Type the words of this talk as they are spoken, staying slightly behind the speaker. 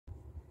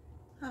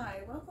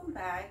Hi, welcome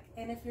back,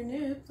 and if you're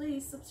new,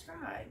 please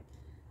subscribe.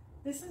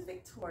 This is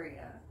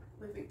Victoria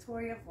with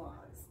Victoria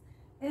Vlogs,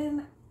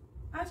 and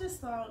I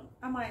just thought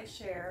I might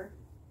share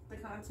the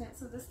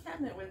contents of this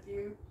cabinet with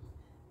you.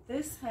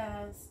 This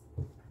has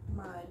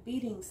my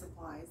beading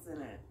supplies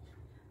in it.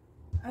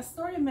 I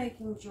started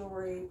making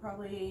jewelry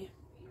probably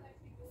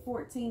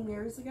 14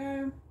 years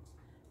ago,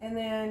 and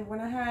then when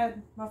I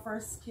had my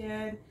first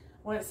kid,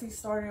 once he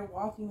started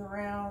walking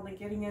around and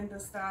getting into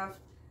stuff,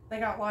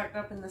 they got locked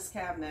up in this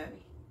cabinet.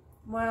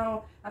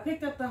 Well, I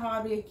picked up the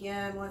hobby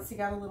again once he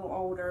got a little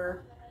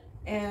older,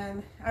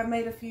 and I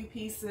made a few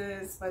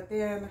pieces, but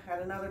then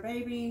had another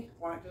baby,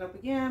 locked it up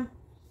again,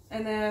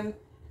 and then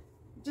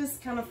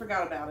just kind of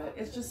forgot about it.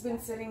 It's just been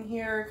sitting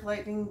here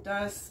collecting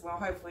dust, well,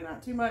 hopefully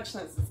not too much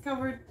since it's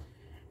covered,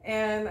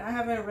 and I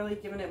haven't really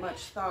given it much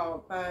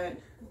thought. But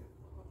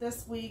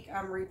this week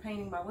I'm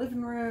repainting my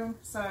living room,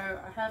 so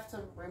I have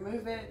to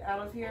remove it out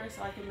of here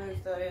so I can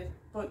move the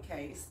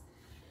bookcase.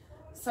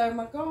 So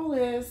my goal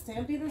is to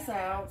empty this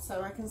out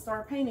so I can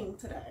start painting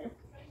today.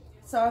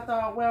 So I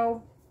thought,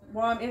 well,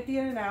 while I'm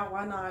emptying it out,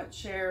 why not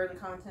share the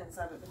contents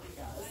of it with you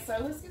guys? So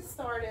let's get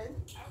started.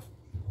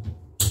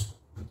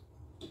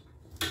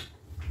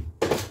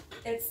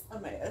 It's a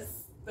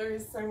mess.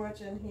 There's so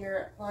much in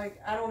here. Like,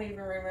 I don't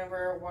even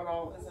remember what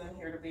all is in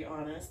here, to be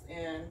honest.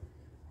 And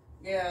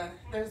yeah,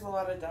 there's a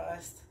lot of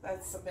dust.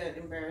 That's a bit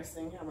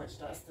embarrassing how much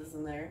dust is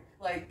in there.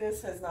 Like,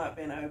 this has not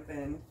been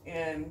opened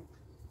in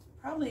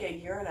probably a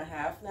year and a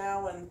half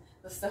now, when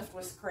the stuff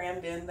was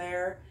crammed in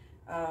there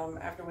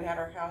after we had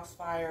our house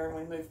fire and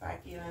we moved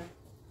back in.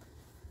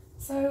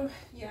 So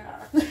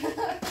yeah,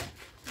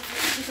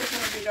 this is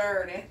gonna be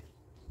dirty.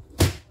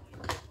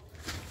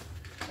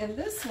 And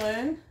this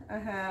one, I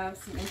have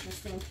some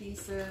interesting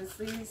pieces.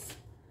 These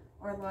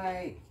are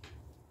like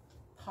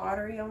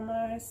pottery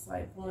almost,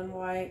 like blue and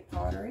white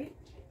pottery.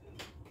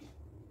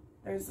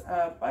 There's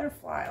a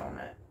butterfly on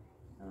it.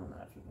 I don't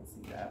know if you can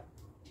see that.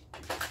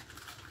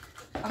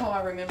 Oh,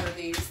 I remember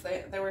these.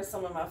 They were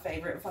some of my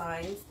favorite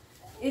finds.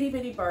 Itty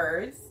bitty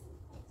birds.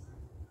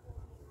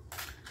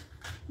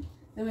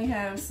 Then we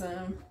have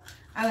some,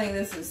 I think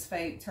this is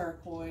fake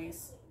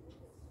turquoise.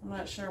 I'm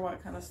not sure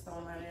what kind of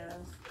stone that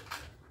is,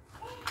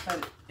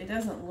 but it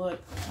doesn't look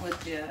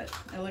legit.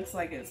 It looks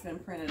like it's been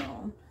printed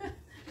on.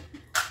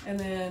 And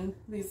then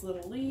these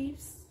little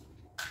leaves.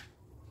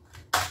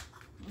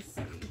 Let's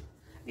see.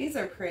 These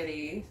are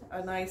pretty.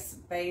 A nice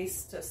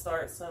base to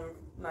start some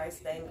nice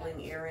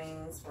dangling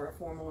earrings for a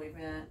formal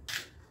event.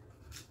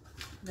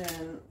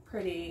 Then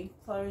pretty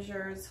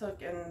closures,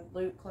 hook and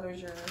loop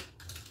closure.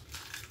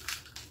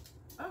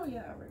 Oh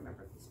yeah, I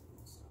remember these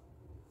ones.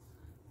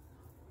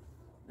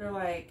 They're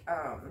like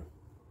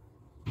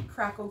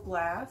crackle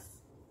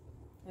glass.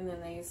 And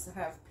then they used to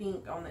have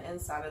pink on the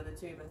inside of the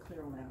tube and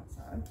clear on the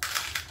outside.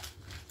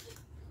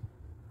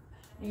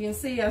 You can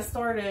see I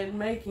started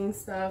making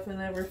stuff and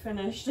never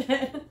finished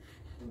it.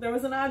 There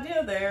was an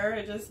idea there,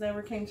 it just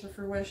never came to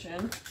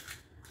fruition.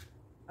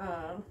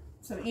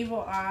 Some evil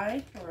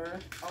eye, or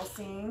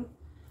all-seeing.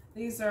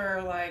 These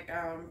are like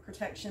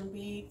protection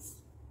beads.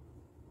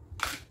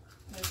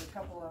 There's a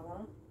couple of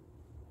them.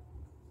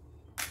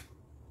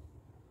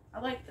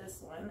 I like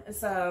this one.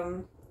 It's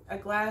a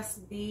glass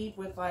bead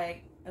with,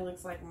 like, it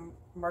looks like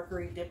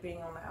mercury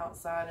dipping on the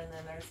outside, and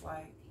then there's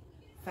like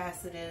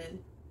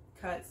faceted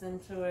cuts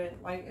into it.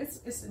 Like,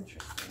 it's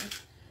interesting.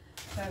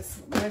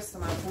 That's most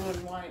of my blue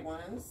and white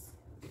ones.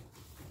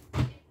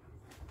 An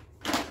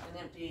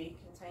empty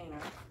container.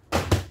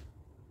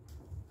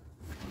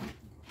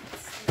 Let's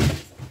see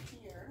what's up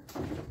here.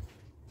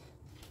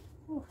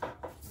 Whew.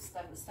 This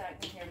stuff is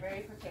stacked in here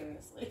very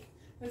precariously.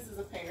 This is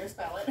a painter's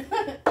palette.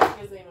 It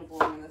doesn't even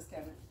belong in this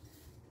cabinet.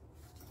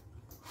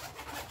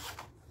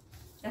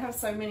 I have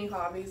so many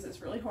hobbies,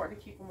 it's really hard to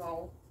keep them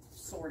all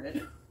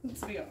sorted,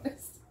 to be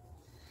honest.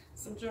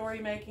 Some jewelry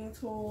making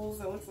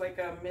tools. It looks like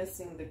I'm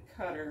missing the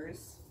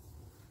cutters.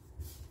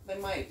 They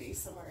might be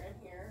somewhere in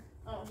here.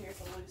 Oh, here's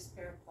a loose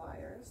pair of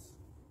pliers.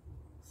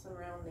 Some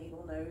round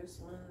needle nose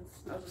ones.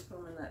 I'll just put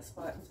them in that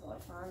spot until I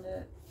find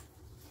it.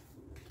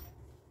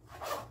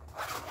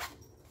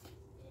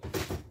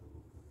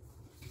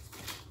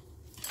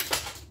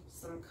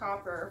 Some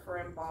copper for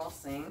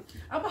embossing.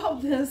 I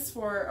bought this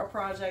for a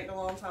project a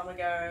long time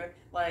ago.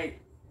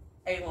 Like,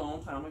 a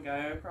long time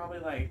ago. Probably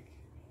like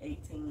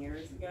 18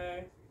 years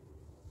ago.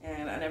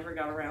 And I never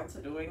got around to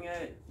doing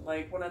it.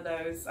 Like one of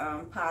those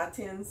pie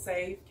tin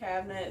safe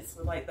cabinets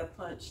with like the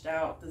punched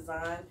out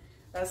design.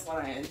 That's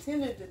what I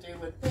intended to do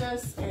with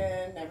this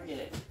and never did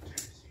it.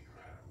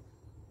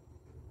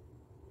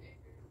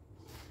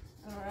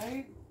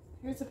 Alright,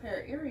 here's a pair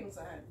of earrings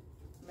I had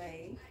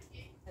made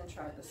and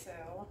tried to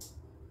sell.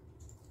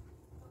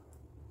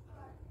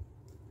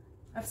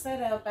 I've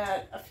set up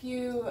at a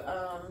few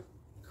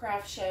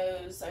craft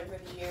shows over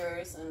the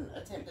years and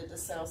attempted to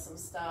sell some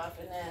stuff,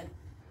 and then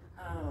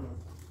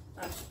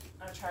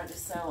I tried to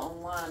sell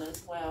online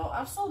as well.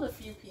 I've sold a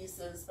few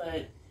pieces,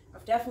 but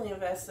I've definitely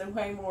invested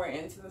way more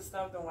into the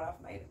stuff than what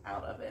I've made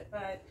out of it.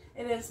 But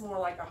it is more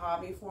like a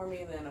hobby for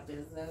me than a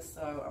business,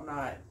 so I'm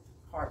not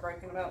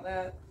heartbroken about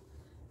that.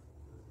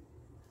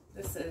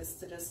 This is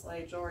to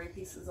display jewelry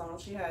pieces on.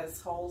 She has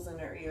holes in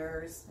her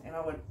ears, and I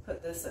would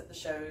put this at the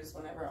shows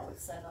whenever I would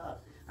set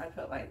up. I'd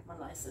put like my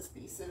nicest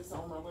pieces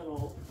on my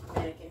little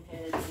mannequin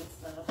heads and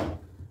stuff.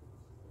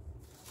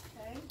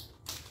 Okay.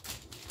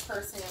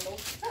 Purse handle.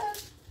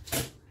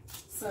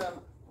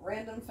 Some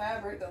random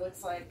fabric that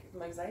looks like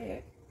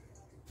mosaic.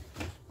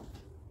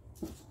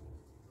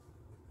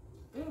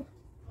 Ooh,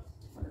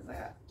 what is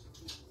that?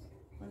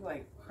 Looks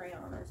like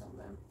crayon or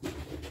something.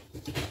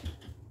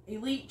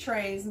 Elite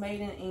trays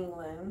made in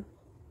England.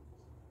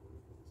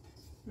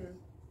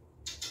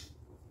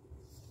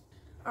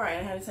 Alright,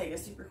 I had to take a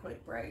super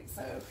quick break.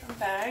 So I'm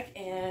back,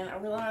 and I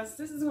realized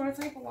this is going to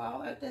take a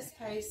while at this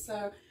pace,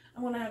 so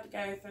I'm going to have to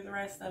go through the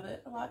rest of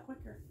it a lot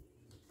quicker.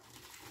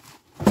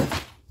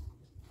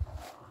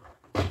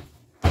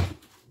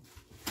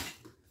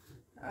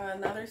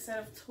 Another set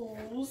of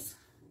tools,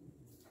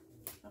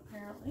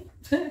 apparently.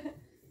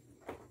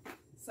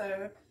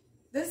 So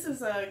this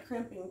is a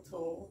crimping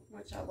tool,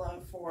 which I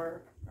love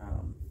for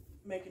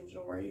making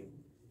jewelry.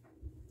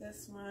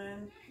 This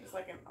one is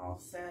like an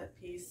offset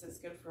piece that's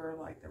good for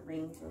like the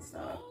rings and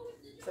stuff.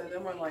 So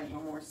then we're like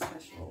more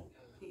special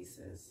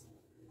pieces.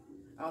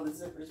 Oh, the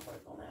zipper's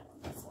broke on that one,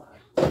 that's why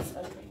it's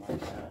open like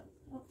that.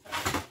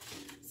 Okay.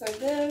 So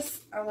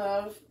this, I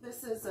love.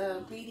 This is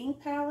a beading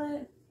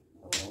palette,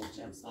 a little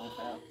gemstone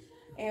palette.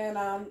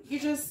 And you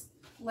just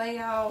lay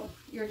out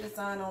your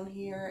design on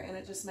here, and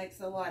it just makes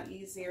it a lot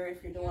easier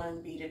if you're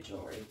doing beaded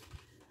jewelry.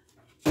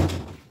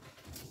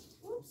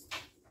 Whoops.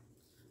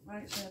 Well,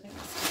 actually, I think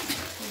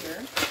that's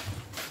here.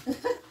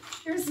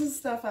 Here's some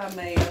stuff I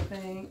made, I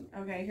think.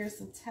 Okay, here's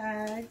some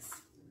tags.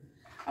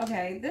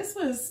 Okay, this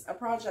was a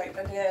project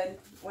I did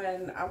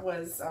when I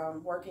was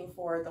working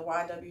for the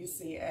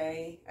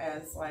YWCA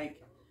as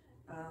like,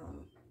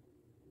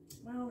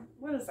 well,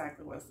 what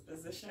exactly was the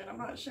position? I'm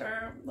not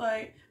sure.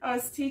 Like, I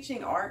was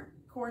teaching art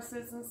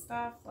courses and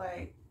stuff,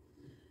 like,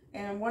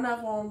 and one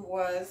of them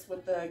was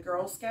with the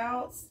Girl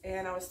Scouts,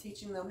 and I was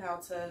teaching them how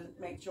to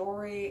make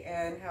jewelry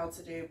and how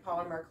to do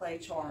polymer clay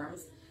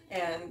charms.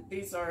 And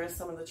these are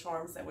some of the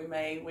charms that we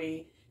made.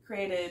 We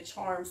created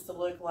charms to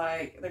look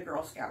like the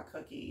Girl Scout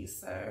cookies.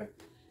 So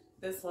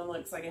this one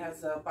looks like it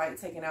has a bite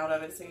taken out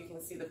of it, so you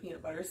can see the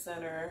peanut butter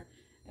center.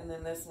 And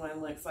then this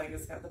one looks like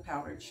it's got the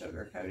powdered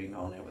sugar coating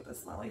on it with a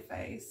smiley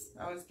face.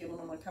 I was giving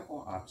them a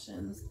couple of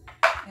options.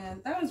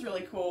 And that was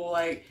really cool.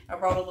 Like, I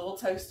brought a little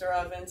toaster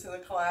oven to the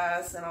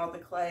class and all the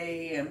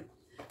clay, and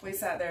we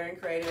sat there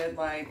and created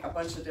like a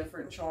bunch of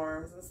different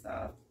charms and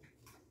stuff.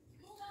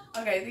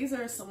 Okay, these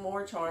are some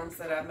more charms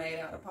that I made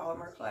out of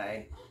polymer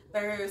clay.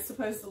 They're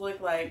supposed to look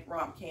like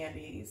rock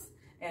candies,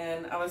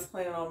 and I was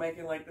planning on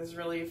making like this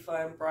really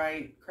fun,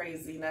 bright,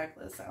 crazy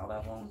necklace out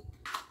of them.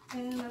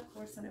 And of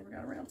course, I never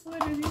got around to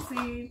it, as you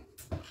see.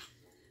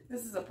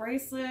 This is a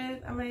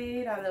bracelet I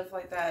made out of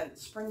like that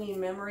springy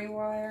memory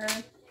wire.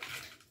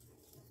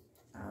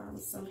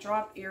 Some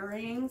drop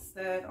earrings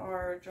that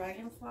are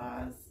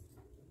dragonflies.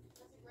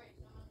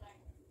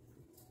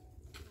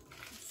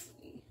 Let's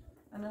see.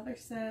 Another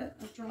set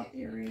of drop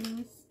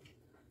earrings.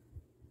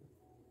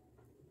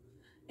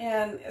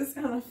 And it's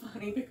kind of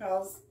funny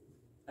because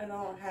I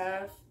don't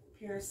have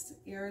pierced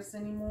ears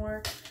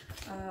anymore.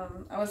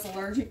 I was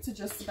allergic to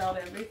just about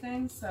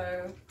everything,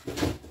 so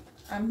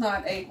I'm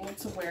not able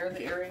to wear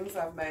the earrings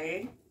I've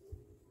made.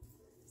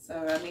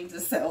 So I need to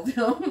sell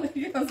them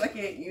because I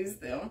can't use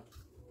them.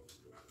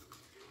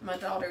 My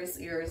daughter's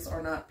ears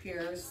are not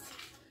pierced.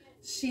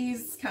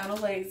 She's kind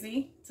of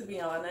lazy, to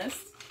be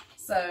honest.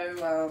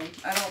 So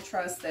I don't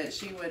trust that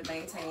she would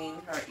maintain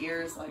her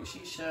ears like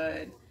she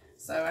should.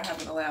 So I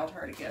haven't allowed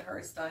her to get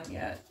hers done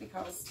yet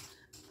because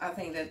I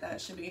think that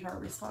that should be her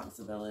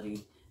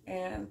responsibility.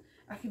 And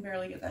I can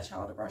barely get that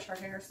child to brush her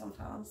hair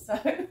sometimes. So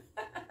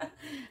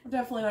I'm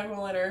definitely not going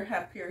to let her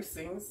have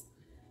piercings.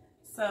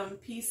 Some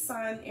peace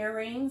sign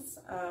earrings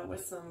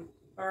with some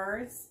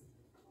birds.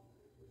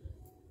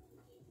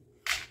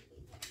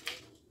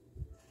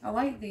 I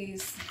like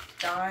these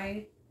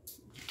dyed.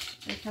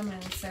 They come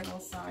in several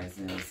sizes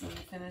and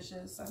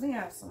finishes. I think I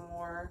have some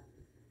more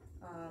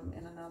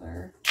in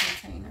another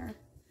container.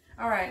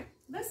 Alright,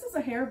 this is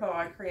a hair bow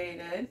I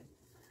created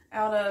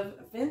out of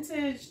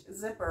vintage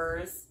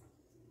zippers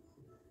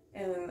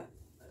and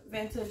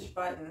vintage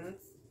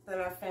buttons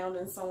that I found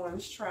in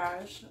someone's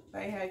trash.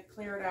 They had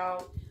cleared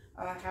out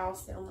a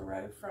house down the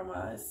road from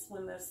us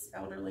when this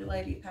elderly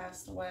lady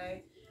passed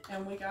away,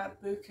 and we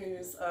got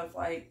bukus of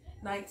like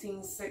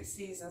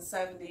 1960s and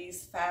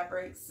 70s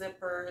fabrics,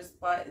 zippers,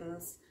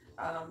 buttons,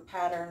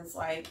 patterns.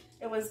 Like,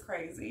 it was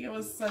crazy. It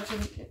was such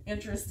an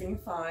interesting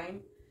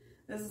find.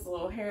 This is a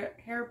little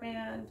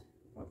hairband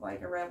with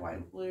like a red,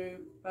 white, blue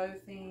bow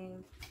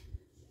theme.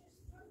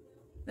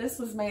 This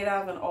was made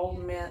out of an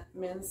old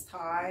men's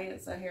tie.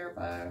 It's a hair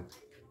bow.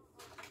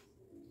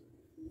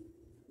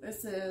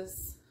 This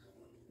is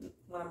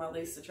one of my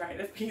least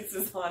attractive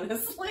pieces,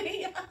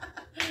 honestly.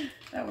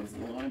 That was a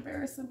little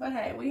embarrassing, but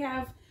hey, we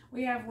have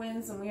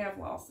wins and we have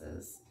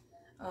losses.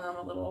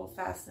 A little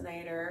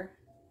fascinator.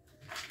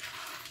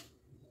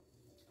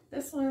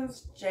 This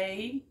one's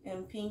jade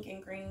in pink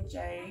and green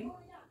jade.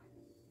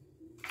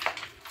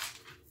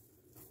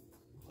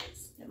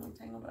 Let's get them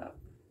tangled up.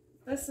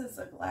 This is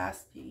a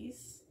glass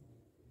piece.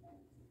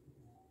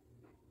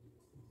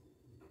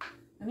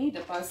 I need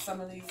to bust some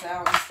of these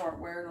out and start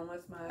wearing them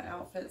with my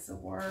outfits at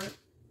work,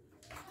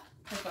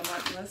 if I'm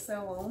not going to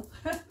sell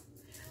them.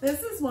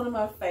 This is one of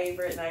my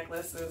favorite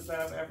necklaces that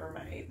I've ever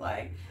made.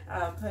 Like,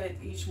 I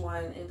put each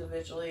one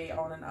individually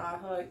on an eye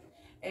hook.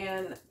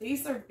 And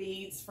these are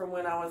beads from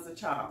when I was a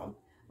child.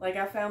 Like,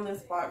 I found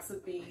this box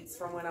of beads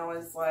from when I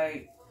was,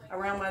 like,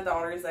 around my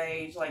daughter's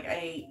age, like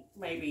 8,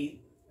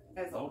 maybe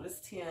as old as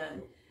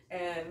 10.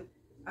 And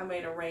I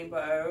made a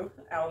rainbow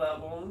out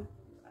of them.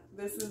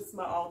 This is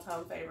my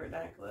all-time favorite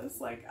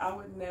necklace. Like, I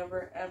would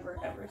never, ever,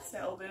 ever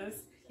sell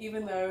this.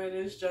 Even though it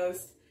is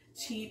just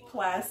cheap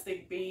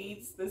plastic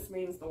beads, this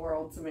means the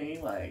world to me.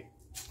 Like,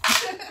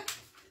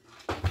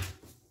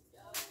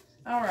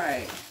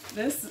 alright,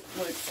 this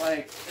looks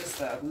like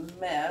just a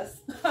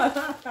mess.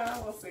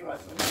 We'll see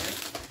what's in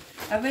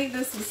here. I think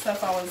this was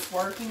stuff I was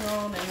working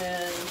on and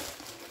then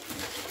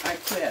I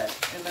quit,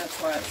 and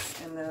that's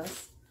what's in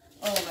this.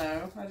 Oh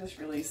no, I just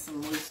released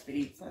some loose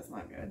beads. That's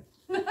not good.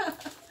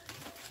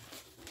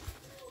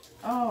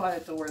 Oh, I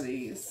adore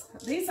these.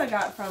 These I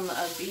got from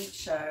a bead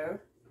show.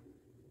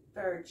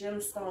 They're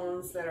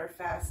gemstones that are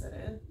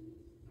faceted.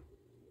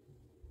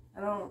 I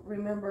don't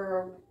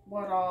remember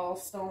what all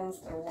stones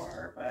there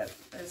were, but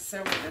there's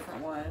several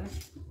different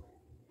ones.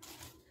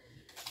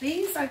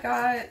 These I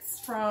got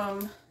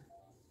from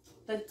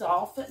the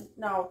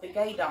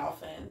Gay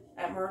Dolphin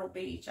at Myrtle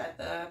Beach at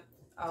the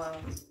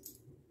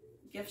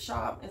gift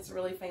shop. It's a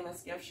really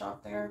famous gift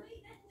shop there.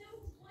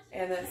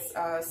 And it's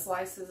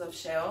slices of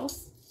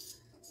shells,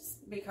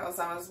 because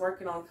I was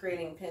working on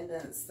creating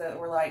pendants that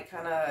were like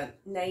kind of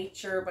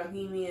nature,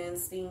 bohemian,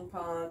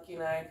 steampunk, you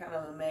know, kind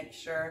of a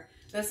mixture.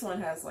 This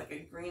one has like a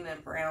green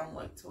and brown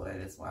look to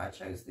it, is why I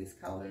chose these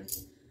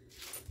colors.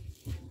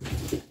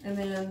 And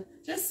then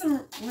just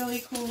some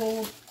really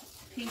cool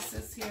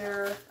pieces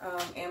here.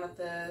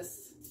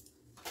 Amethyst.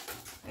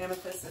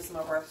 Amethyst is my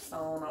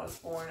birthstone. I was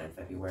born in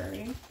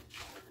February.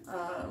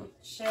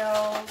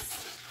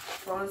 Shells,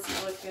 bronzy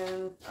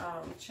looking,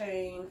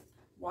 chain,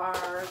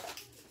 wire.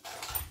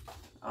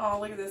 Oh,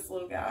 look at this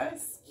little guy.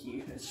 It's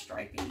cute. It's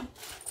stripy.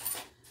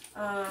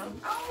 Oh,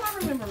 I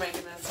remember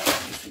making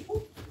this. I'm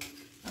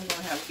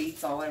going to have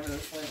beads all over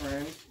this living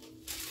room.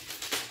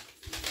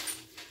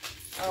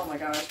 Oh my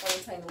gosh, what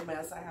a tangled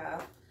mess I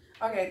have.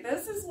 Okay,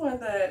 this is one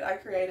that I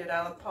created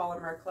out of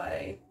polymer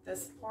clay.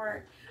 This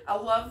part. I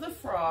love the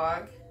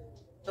frog.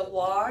 The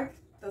log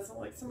doesn't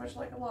look so much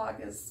like a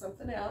log as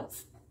something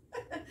else.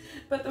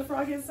 But the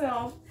frog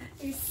itself,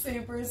 he's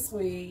super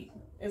sweet.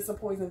 It's a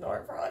poison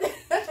dart frog.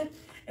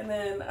 And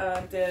then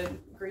did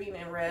green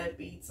and red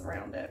beads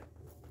around it.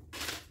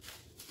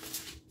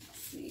 Let's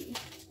see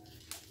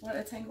what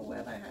a tangle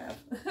web I have.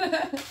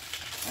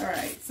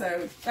 Alright,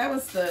 so that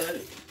was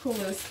the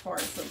coolest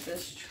parts of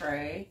this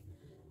tray.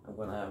 I'm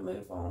going to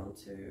move on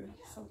to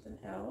something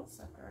else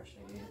after I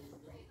show you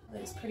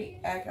these pretty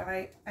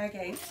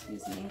agate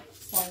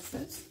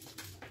slices.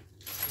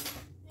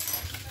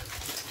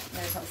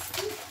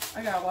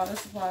 I got a lot of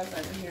supplies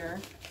over here.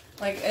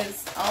 Like,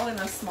 it's all in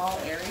a small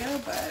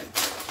area, but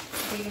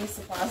beading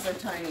supplies are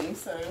tiny,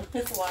 so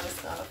it's a lot of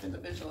stuff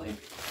individually.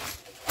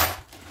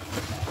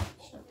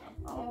 Shut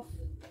that off.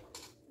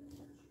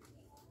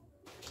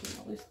 Keep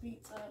all these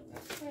beads up.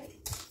 That's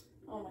great.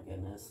 Oh my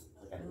goodness,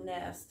 like a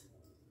nest.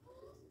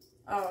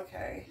 Oh,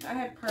 okay. I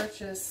had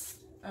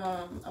purchased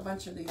a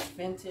bunch of these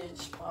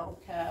vintage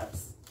bottle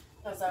caps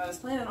because I was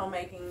planning on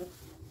making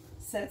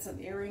sets of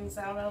earrings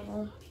out of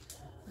them.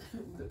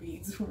 The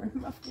beads were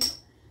in my feet.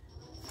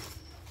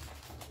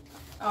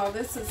 Oh,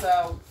 this is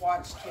a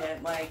watch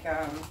kit, like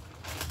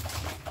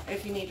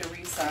if you need to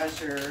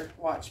resize your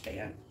watch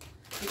band,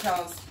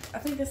 because I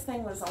think this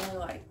thing was only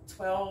like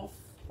 $12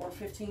 or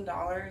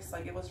 $15,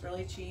 like it was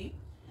really cheap.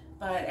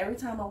 But every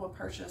time I would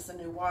purchase a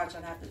new watch,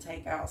 I'd have to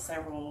take out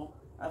several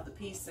of the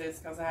pieces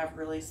because I have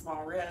really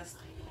small wrists,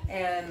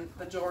 and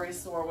the jewelry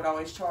store would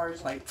always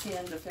charge like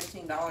 $10 to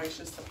 $15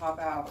 just to pop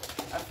out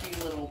a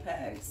few little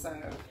pegs. So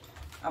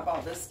I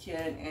bought this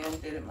kit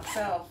and did it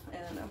myself,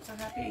 and I'm so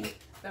happy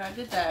that I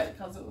did that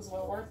because it was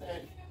well worth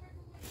it.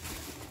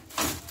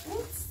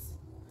 Oops.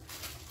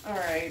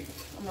 Alright,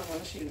 I'm not going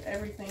to shoot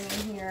everything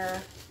in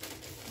here.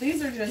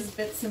 These are just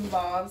bits and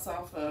bobs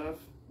off of,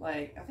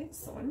 like, I think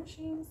sewing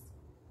machines.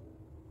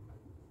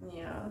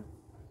 Yeah.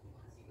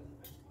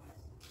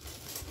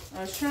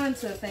 I was trying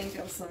to think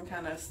of some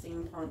kind of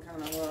steampunk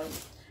kind of look.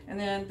 And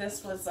then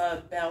this was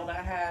a belt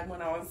I had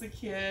when I was a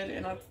kid,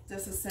 and I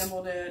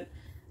disassembled it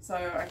so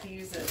I could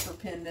use it for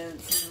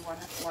pendants and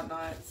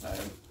whatnot. So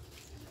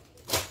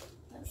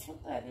that's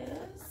what that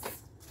is.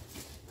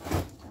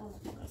 Oh my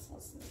goodness,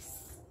 what's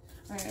this?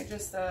 Alright,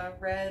 just a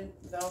red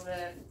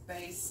velvet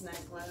base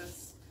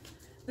necklace.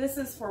 This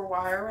is for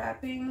wire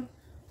wrapping.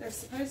 They're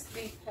supposed to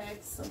be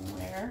pegged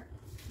somewhere.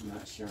 I'm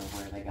not sure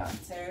where they got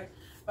to.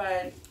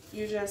 But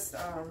you just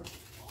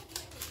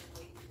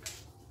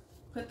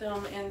put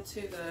them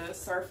into the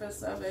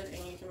surface of it,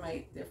 and you can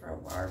make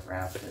different wire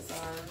wrap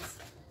designs.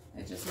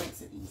 It just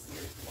makes it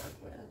easier to work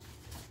with.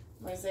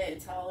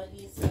 Mosaic tile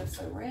adhesive,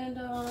 so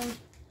random.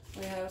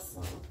 We have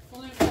some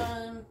glue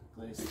gun,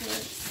 glue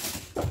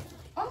sticks.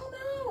 Oh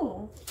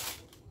no!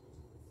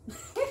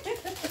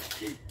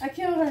 I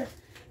killed her,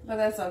 but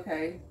that's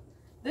okay.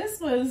 This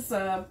was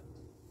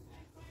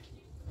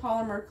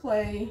polymer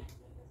clay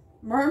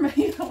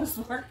mermaid I was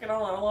working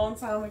on a long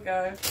time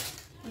ago,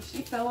 and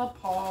she fell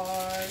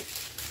apart.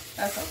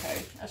 That's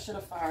okay. I should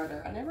have fired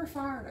her. I never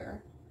fired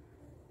her.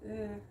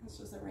 This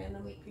was a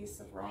random piece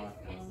of rock.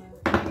 I don't know.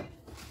 Okay.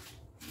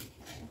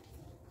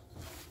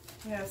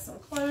 We have some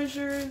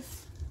closures,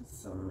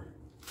 some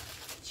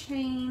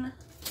chain.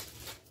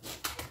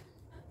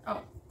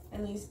 Oh,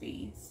 and these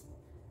beads.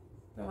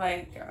 They're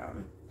like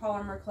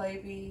polymer clay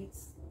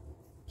beads,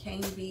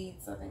 cane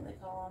beads, I think they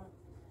call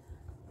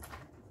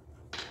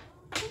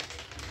them.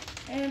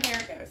 And there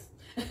it goes.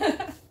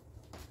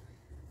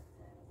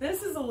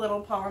 This is a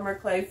little polymer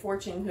clay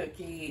fortune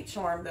cookie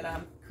charm that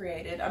I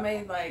created. I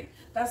made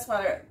that's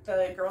what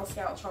the Girl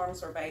Scout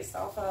charms are based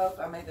off of.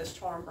 I made this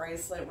charm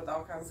bracelet with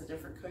all kinds of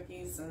different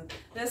cookies, and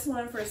this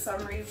one, for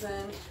some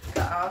reason,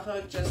 the eye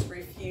hook just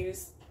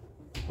refused.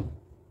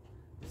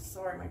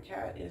 Sorry, my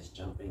cat is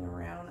jumping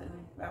around and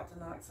about to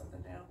knock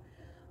something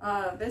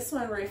down. This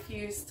one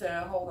refused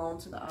to hold on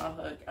to the eye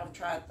hook. I've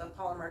tried the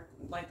polymer,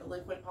 like the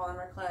liquid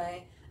polymer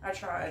clay. I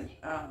tried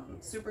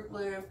super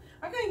glue.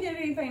 I couldn't get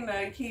anything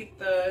to keep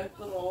the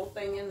little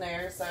thing in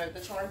there, so the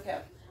charm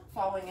kept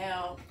falling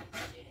out.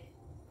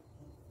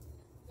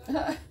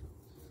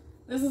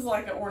 This is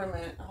like an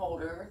ornament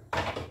holder.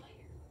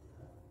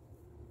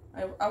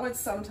 I would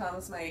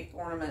sometimes make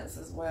ornaments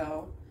as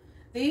well.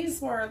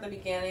 These were the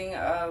beginning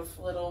of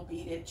little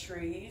beaded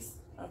trees.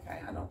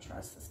 Okay, I don't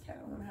trust this cat.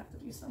 I'm gonna have to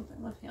do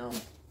something with him.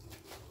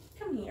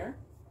 Come here,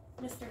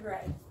 Mr.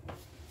 Gray.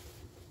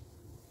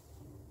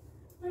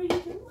 What are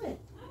you doing?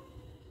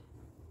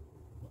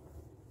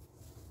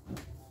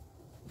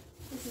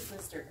 This is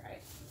Mr. Gray.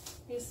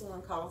 He's the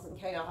one causing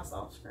chaos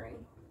off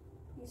screen.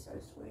 He's so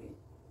sweet.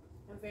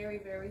 And very,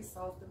 very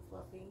soft and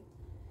fluffy.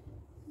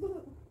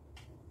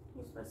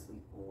 He's my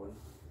sweet boy.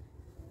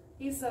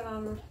 He's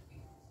a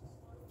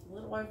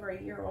little over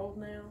a year old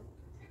now.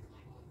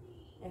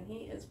 And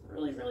he is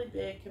really, really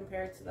big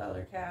compared to the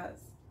other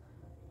cats.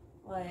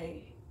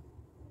 Like,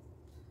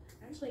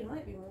 actually, he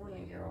might be more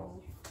than a year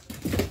old.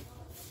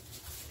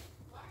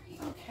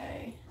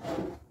 Okay.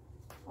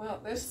 Well,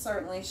 this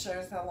certainly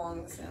shows how long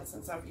it's been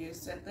since I've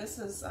used it. This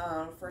is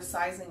for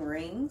sizing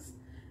rings.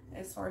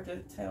 It's hard to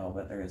tell,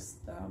 but there's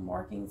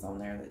markings on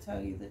there that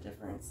tell you the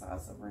different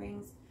size of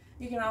rings.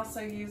 You can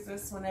also use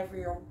this whenever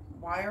you're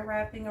wire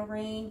wrapping a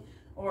ring,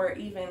 or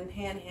even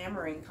hand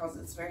hammering, because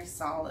it's very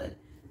solid.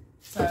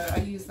 So I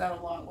use that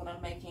a lot when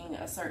I'm making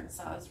a certain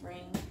size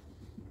ring.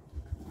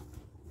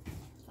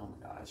 Oh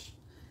my gosh.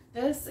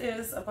 This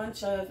is a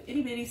bunch of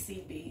itty bitty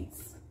seed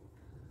beads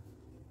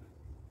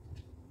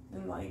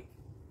in like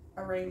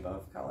a rainbow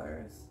of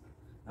colors.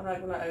 I'm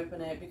not going to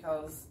open it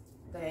because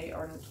they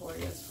are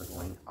notorious for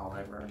going all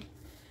over.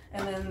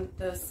 And then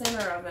the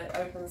center of it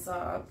opens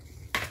up,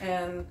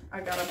 and I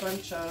got a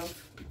bunch of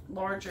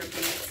larger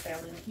beads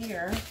down in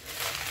here.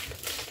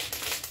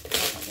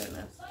 Oh my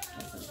goodness,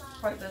 this is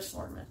quite the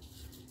assortment.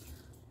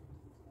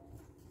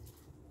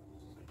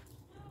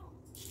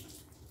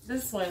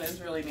 This one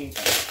is really neat.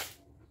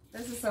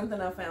 This is something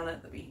I found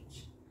at the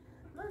beach.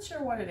 I'm not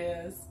sure what it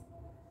is,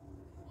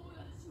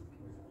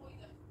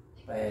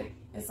 but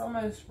it's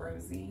almost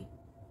rosy.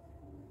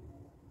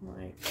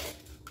 Like,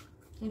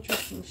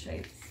 interesting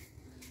shapes.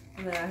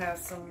 And then I have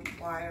some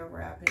wire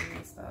wrapping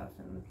and stuff,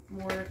 and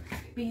more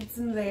beads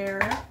in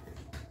there.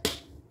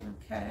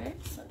 Okay,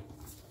 so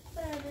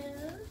that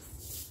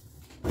is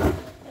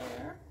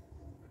there.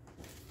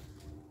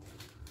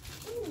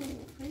 Ooh,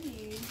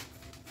 pretty.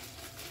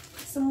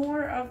 Some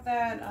more of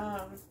that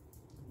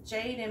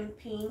jade and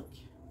pink.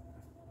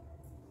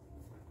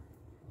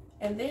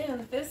 And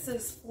then this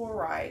is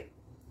fluorite,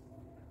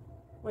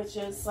 which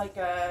is like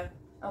a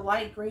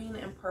light green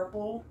and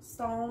purple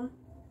stone.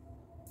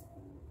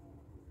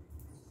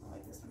 I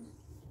like this one.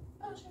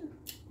 Oh, shoot.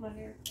 My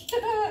hair.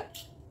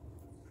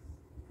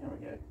 There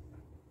we go.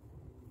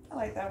 I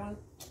like that one.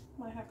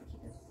 Might have to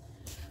keep it.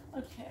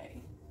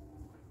 Okay.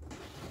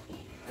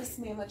 This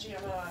Mama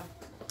Jamma.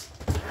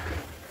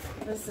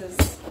 This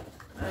is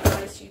a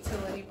nice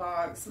utility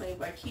box made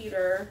by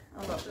Keter.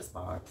 I love this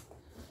box.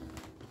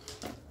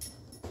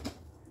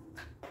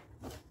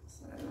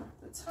 So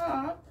the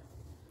top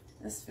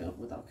is filled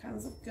with all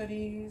kinds of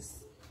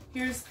goodies.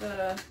 Here's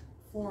the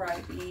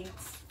fluorite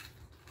beads.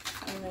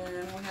 And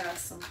then we have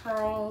some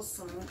pearls,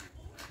 some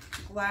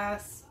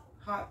glass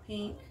hot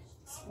pink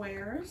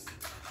squares.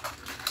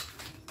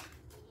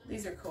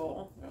 These are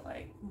cool. They're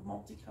like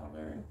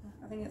multicolored.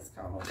 I think it's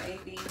called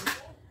AB.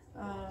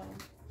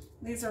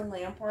 These are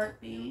lamp art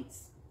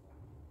beads.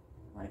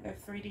 Like a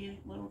 3D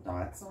little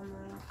dots on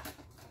them.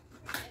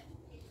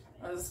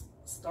 I was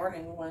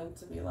starting one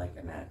to be like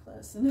a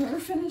necklace and never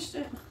finished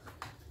it.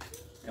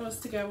 It was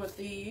to go with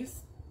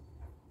these.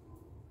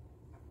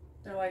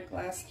 They're like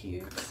glass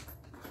cubes.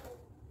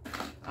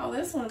 Oh,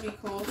 this one would be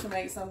cool to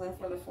make something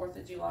for the 4th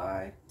of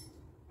July.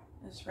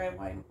 It's red,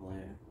 white, and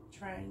blue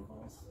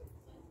triangles.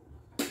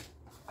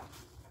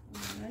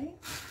 Alright.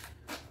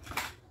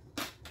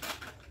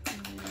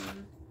 And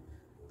then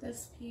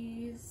this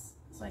piece,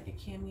 it's like a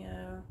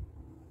cameo.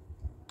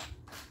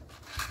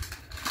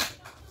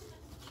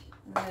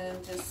 And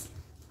then just,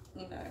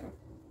 you know,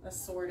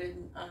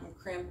 assorted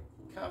crimp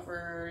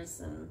covers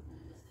and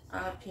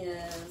eye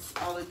pins,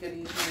 all the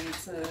goodies you need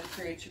to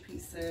create your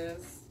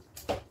pieces.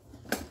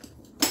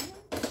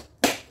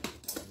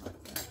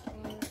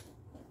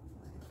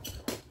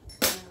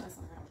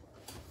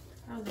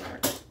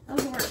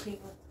 How's it work,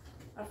 people?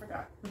 I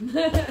forgot.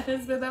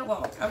 It's been that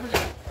long. I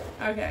forgot.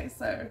 Okay,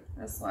 so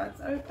this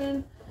slides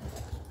open.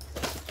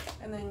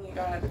 And then you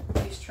got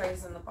these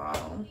trays in the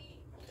bottom.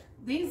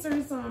 These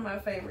are some of my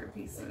favorite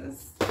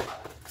pieces,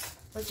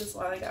 which is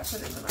why they got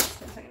put in the nice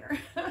container.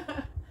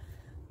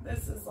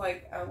 This is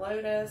like a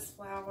lotus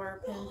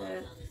flower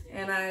pendant,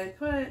 and I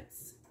put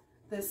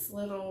this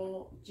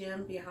little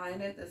gem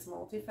behind it that's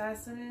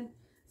multifaceted,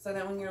 so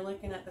that when you're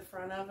looking at the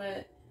front of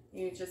it,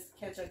 you just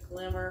catch a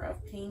glimmer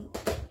of pink.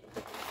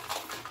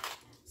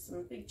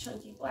 Some big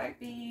chunky black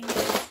beads.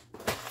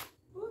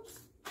 Oops.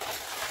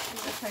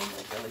 These are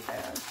tangled really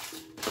bad.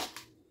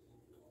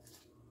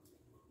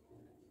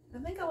 I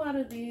think a lot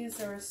of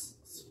these are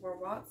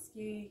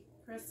Swarovski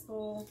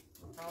crystal.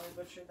 I probably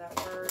butchered that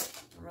word.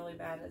 I'm really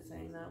bad at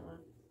saying that one.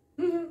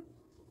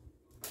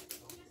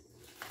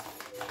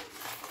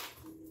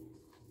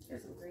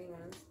 Here's some green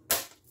ones.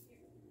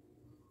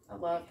 I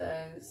love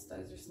those.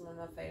 Those are some of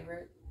my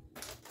favorite.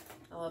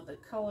 I love the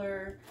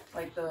color,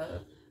 like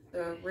the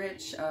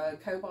rich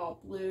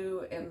cobalt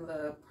blue and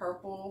the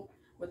purple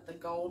with the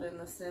gold in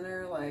the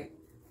center. Like,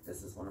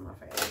 this is one of my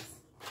favorites.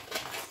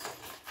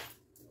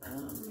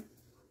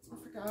 I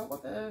forgot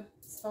what the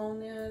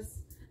stone is.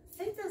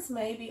 I think this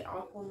may be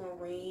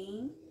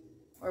aquamarine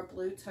or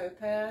blue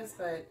topaz,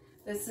 but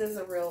this is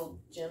a real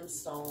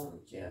gemstone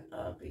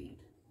bead.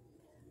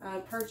 I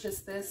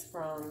purchased this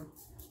from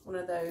one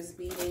of those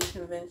beading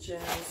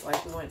conventions.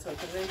 Like, we went to a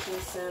convention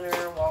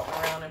center, walked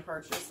around and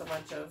purchased a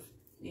bunch of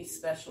these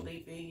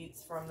specialty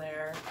beads from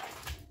there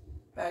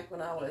back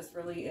when I was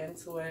really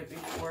into it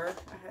before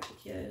I had the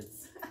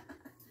kids.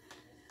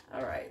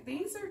 Alright,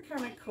 these are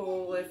kind of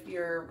cool if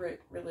you're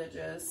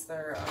religious.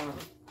 They're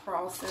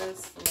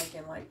crosses for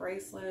making like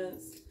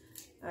bracelets.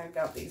 I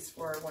got these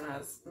for when I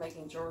was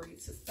making jewelry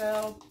to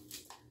sell.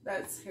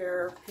 That's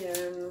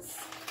hairpins,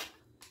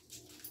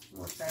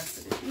 more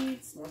faceted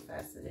beads,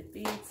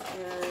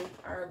 and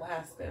our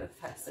last bit of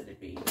faceted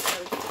beads.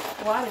 So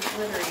a lot of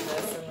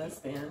glitteriness in this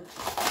bin,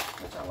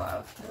 which I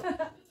love.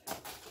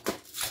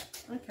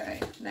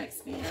 Okay,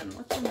 next bin.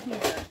 What's in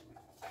here?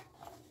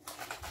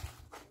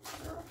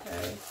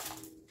 Okay.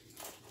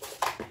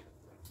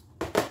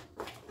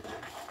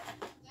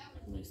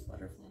 Loose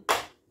butterfly.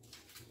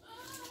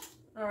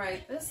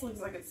 Alright, this looks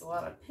like it's a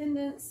lot of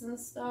pendants and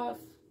stuff.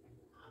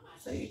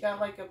 So you got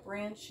like a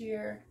branch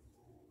here.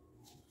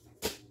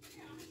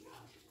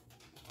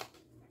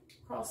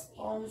 Cross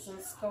palms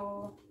and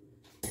skull.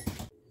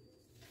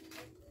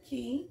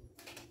 Key.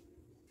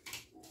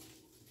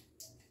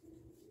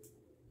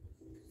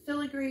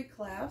 Filigree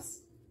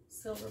clasp,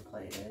 silver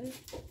plated.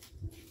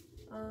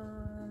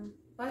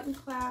 Button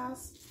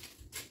clasp.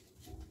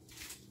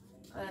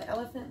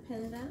 Elephant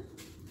pendant.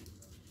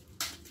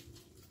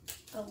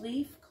 A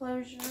leaf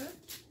closure.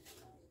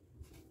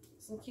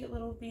 Some cute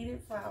little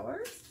beaded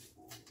flowers.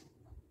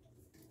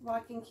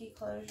 Lock and key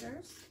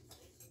closures.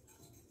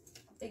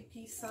 Big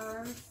peace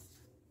signs.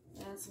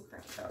 And some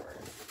crimp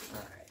covers.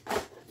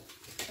 Alright.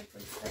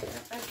 Quickly stick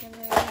that back in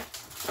there.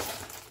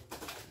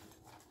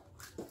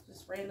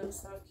 Just random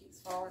stuff keeps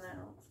falling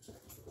out.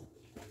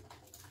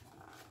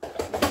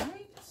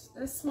 Alright.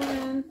 This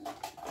one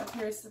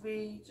appears to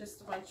be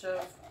just a bunch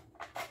of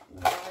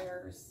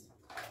wires.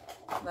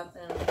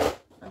 Nothing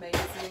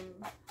amazing.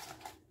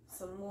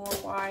 Some more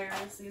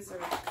wires. These are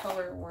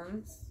color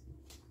ones.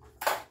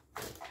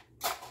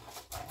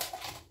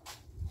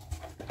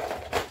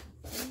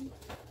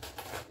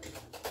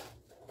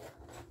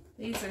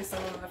 These are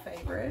some of my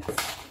favorites.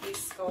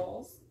 These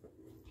skulls.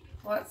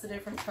 Lots of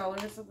different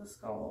colors of the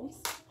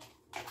skulls.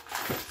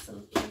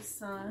 Some peace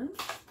signs,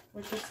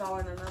 which you saw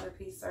in another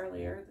piece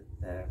earlier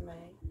that I've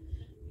made.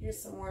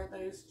 Here's some more of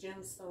those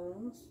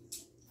gemstones.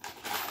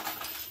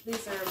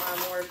 These are my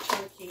more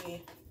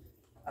chunky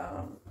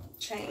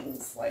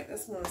chains. Like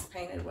this one's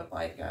painted with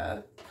like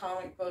a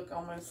comic book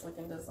almost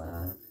looking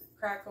design.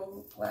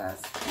 Crackle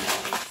glass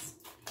beads.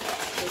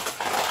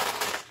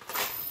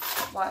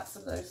 Lots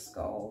of those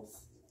skulls.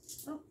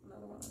 Oh,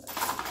 another one of those.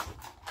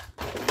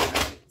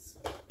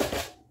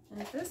 Right.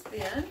 And this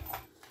bin,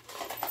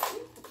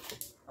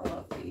 I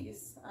love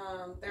these.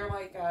 They're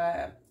like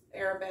a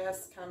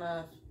arabesque kind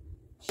of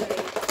shape.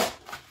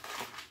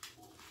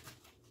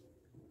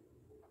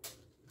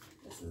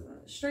 This is an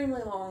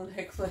extremely long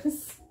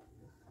necklace.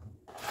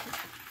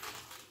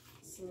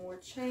 Some more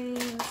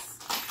chains.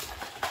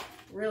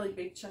 Really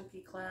big chunky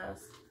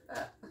clasp.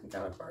 I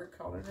got a bird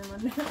collar in my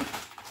neck.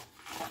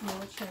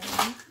 More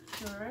chain.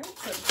 Alright,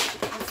 so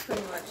that's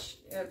pretty much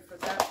it for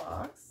that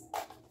box.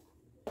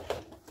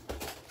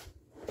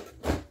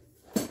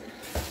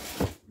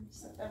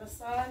 Set that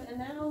aside, and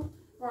now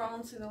we're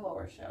on to the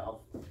lower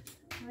shelf.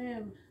 I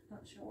am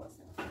not sure what's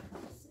in here.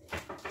 Let's see.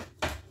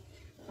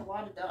 A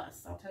lot of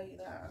dust, I'll tell you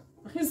that.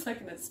 It's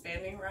like an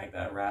expanding rack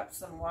that I wrapped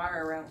some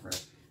wire around for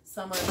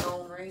some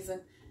unknown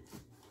reason.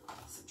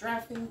 So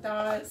drafting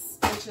dots,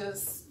 which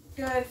is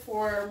good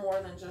for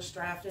more than just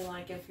drafting.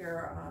 Like if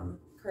you're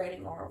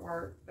creating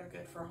artwork, they're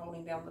good for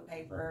holding down the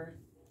paper.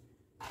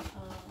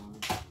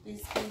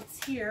 These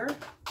beads here,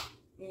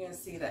 you can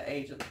see the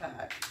age of the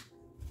pack.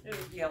 It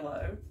is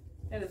yellow.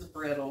 It is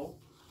brittle.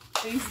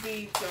 These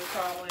beads are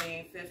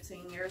probably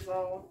 15 years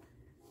old.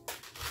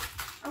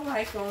 I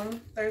like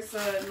them. There's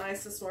a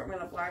nice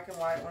assortment of black and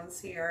white ones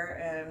here,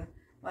 and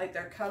like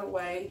they're cut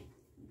away.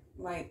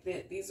 Like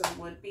these are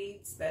wood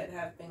beads that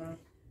have been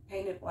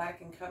painted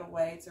black and cut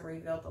away to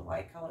reveal the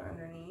light color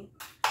underneath.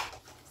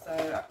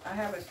 So I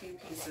have a few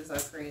pieces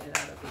I've created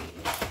out of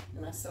these,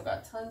 and I still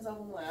got tons of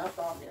them left,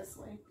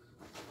 obviously.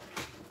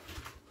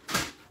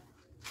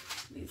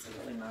 These are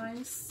really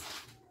nice.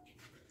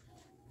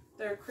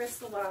 They're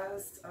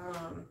crystallized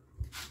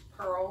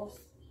pearls.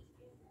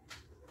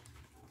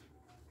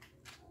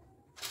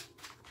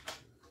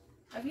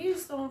 I've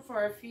used them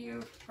for a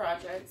few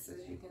projects, as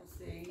you can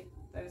see.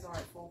 Those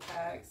aren't full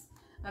packs.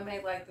 I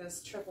made like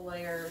this triple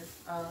layered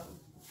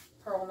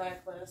pearl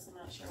necklace. I'm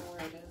not sure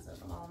where it is at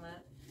the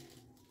moment.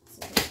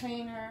 Some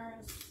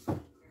containers,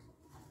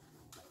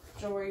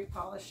 jewelry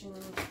polishing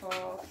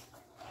cloth.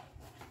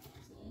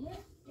 Yes,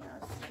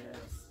 it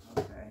is.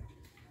 Okay.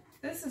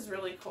 This is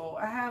really cool.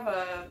 I have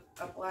a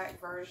black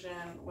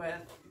version with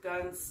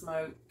gun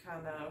smoke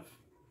kind of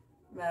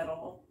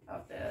metal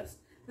of this.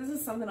 This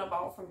is something I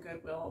bought from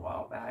Goodwill a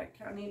while back.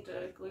 I need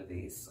to glue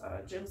these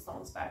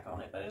gemstones back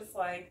on it, but it's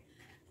like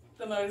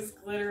the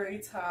most glittery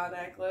tie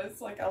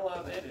necklace. Like, I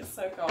love it. It's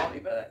so gaudy,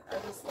 but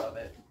I just love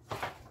it.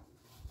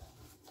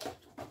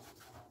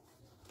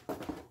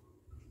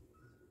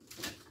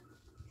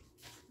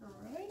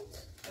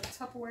 Alright, a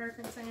Tupperware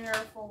container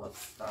full of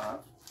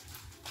stuff.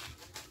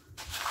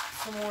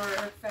 Some more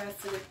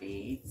faceted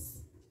beads.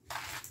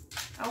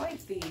 I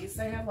like these.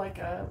 They have like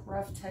a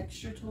rough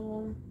texture to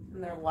them,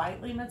 and they're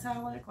lightly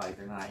metallic, like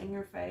they're not in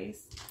your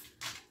face.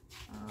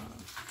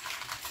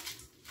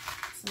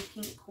 Some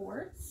pink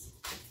quartz.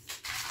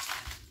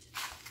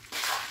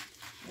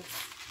 It's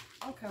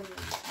all kinds of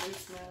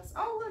looseness.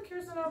 Oh, look,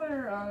 here's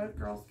another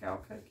Girl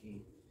Scout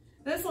cookie.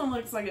 This one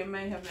looks like it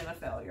may have been a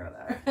failure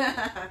though,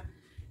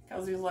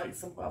 because there's like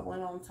some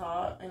bubbling on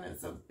top, and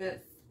it's a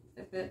bit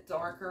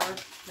darker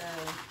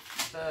than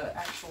the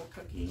actual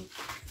cookie.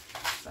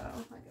 So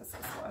I guess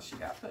that's why she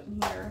got put in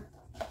here.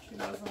 She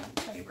wasn't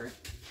favored.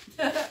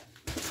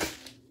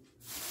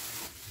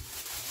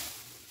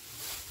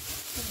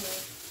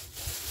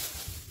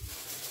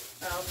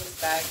 I'll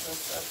just bag this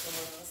stuff when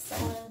I'm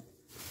selling.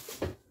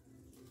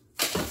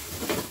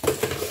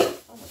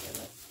 Oh my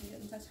goodness, I'm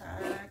getting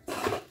attacked.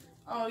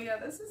 Oh yeah,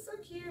 this is so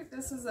cute.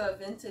 This is a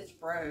vintage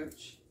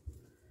brooch.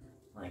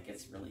 Like,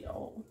 it's really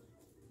old.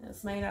 And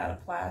it's made out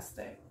of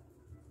plastic.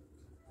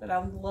 But I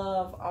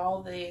love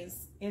all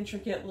these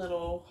intricate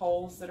little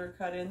holes that are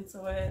cut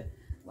into it.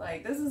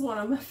 Like, this is one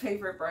of my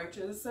favorite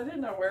brooches. I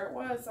didn't know where it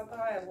was. I thought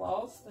I had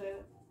lost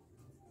it.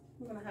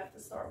 I'm gonna have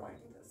to start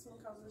liking this one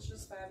because it's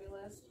just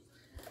fabulous.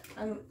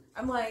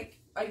 I'm like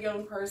a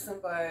young person,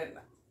 but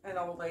an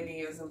old lady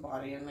is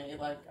embodying me.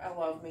 Like, I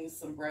love me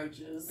some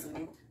brooches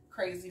and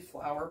crazy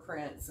flower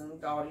prints and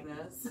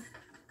gaudiness.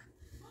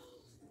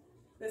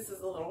 This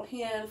is a little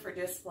hen for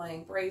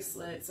displaying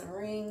bracelets and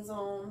rings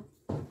on.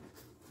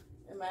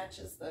 It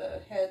matches the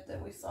head that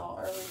we saw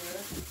earlier,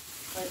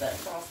 like that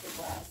frosted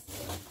glass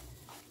look.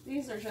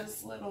 These are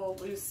just little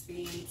loose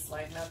beads,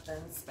 like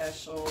nothing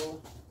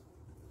special.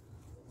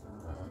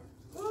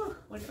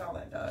 Look at all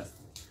that dust.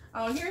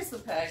 Oh, here's the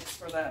pegs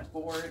for that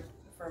board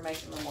for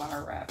making the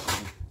wire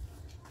wrapping.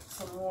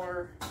 Some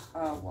more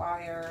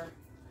wire.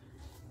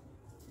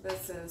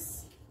 This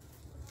is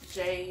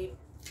jade,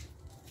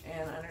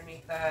 and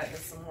underneath that is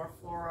some more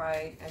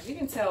fluorite. As you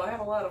can tell, I have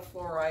a lot of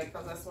fluorite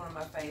because that's one of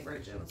my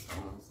favorite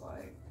gemstones.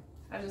 Like,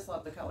 I just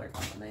love the color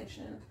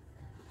combination.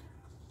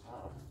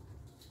 Oh,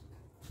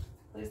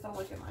 please don't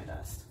look at my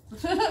dust.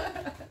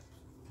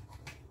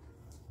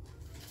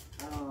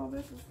 Oh,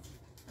 this is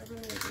a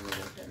really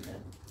adorable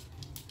pendant.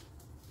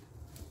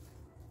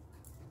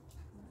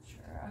 Not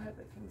sure. I hope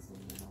it can zoom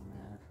in on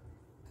that.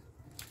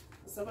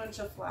 It's a bunch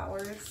of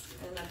flowers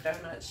in a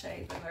donut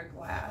shape, and they're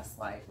glass,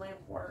 like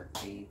lampwork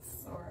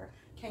beads or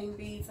cane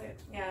beads.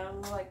 Yeah,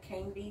 more like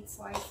cane bead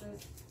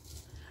slices.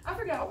 I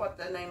forgot what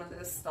the name of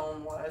this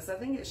stone was. I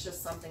think it's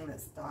just something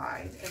that's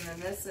dyed. And then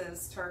this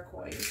is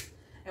turquoise.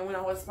 And when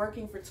I was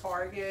working for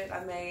Target,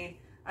 I made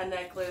a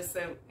necklace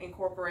that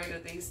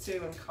incorporated these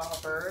two in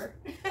copper.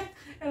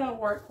 And I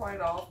work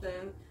quite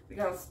often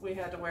because we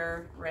had to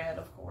wear red,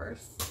 of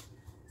course.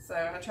 So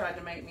I tried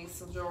to make me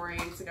some jewelry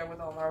to go with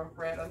all my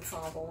red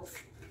ensembles.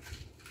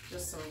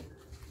 Just some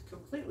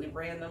completely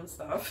random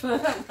stuff.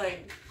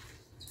 Like,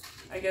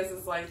 I guess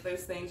it's like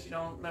those things you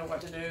don't know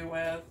what to do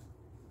with.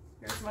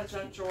 Here's my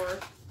junk drawer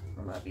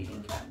for my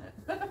beading cabinet.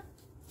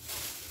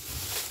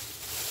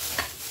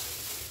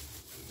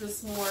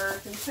 Just more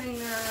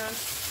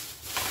containers.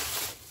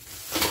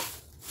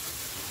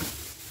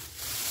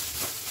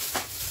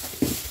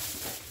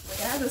 Like,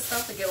 I had this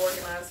stuff to get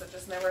organized, I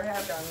just never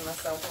have gotten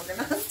myself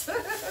organized.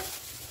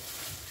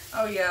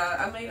 Oh yeah,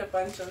 I made a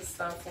bunch of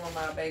stuff for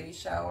my baby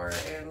shower,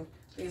 and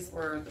these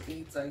were the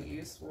beads I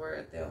used for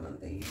it, them and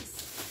these.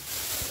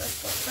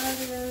 That's what that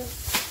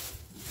is.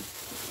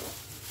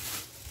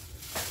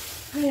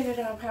 I ended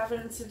up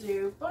having to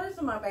do both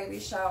of my baby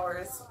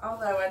showers,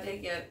 although I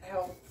did get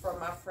help from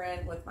my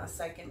friend with my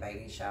second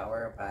baby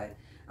shower, but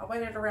I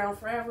waited around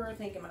forever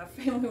thinking my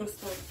family was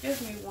going to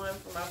give me one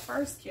for my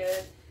first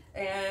kid,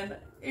 and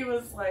it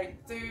was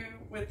like due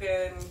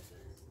within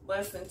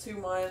less than 2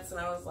 months, and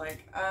I was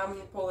like,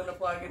 I'm pulling the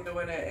plug and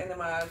doing it. And then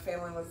my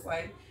family was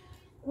like,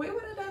 we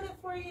would have done it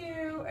for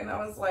you. And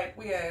I was like,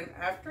 when?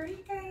 After he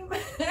came?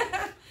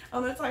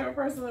 I'm the type of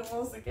person that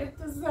wants to get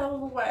this out of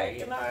the way,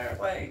 you know,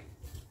 like,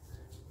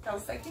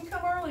 because they can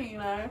come early, you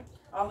know.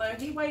 Although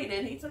he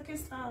waited, he took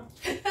his time.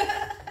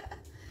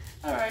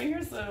 All right,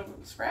 here's some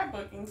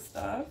scrapbooking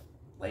stuff.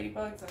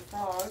 Ladybugs and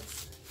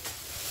frogs.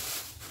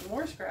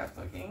 More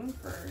scrapbooking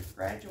for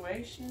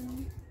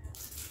graduation.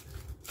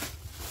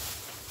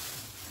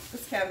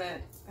 This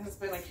cabinet has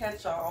been a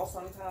catch-all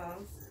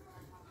sometimes.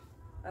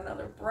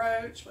 Another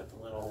brooch with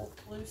a little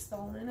blue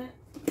stone in it.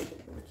 I'm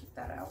gonna keep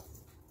that out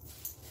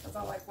because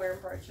I like wearing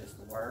brooches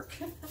to work.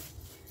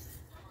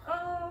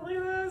 Oh, look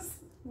at this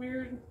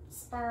weird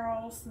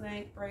spiral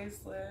snake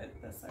bracelet.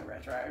 That's so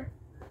retro.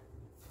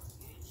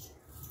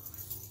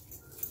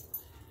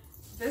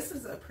 This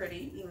is a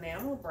pretty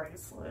enamel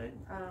bracelet.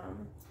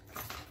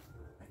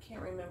 I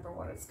can't remember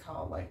what it's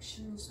called, like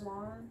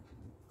chinois.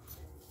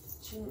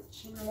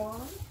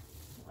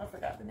 I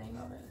forgot the name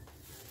of it,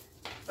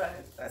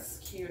 but that's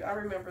cute. I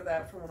remember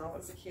that from when I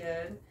was a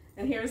kid.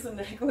 And here's a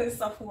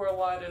necklace I wore a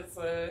lot as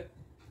a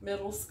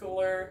middle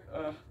schooler.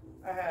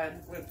 I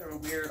went through a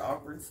weird,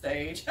 awkward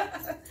stage,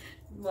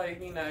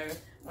 like, you know,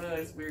 one of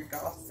those weird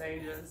goth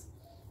stages.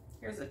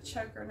 Here's a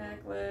choker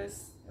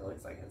necklace. It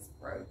looks like it's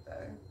broke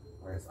though,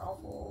 or it's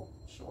awful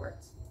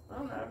short. I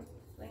don't know.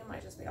 I think it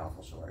might just be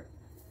awful short.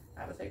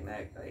 I have a thick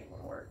neck that ain't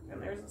gonna work. And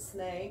there's a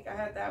snake. I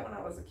had that when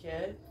I was a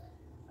kid.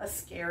 A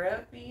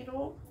scarab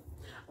beetle.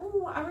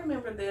 Oh, I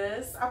remember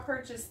this. I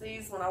purchased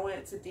these when I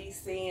went to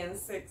DC in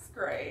 6th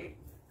grade.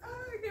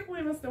 Oh, I can't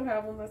believe I still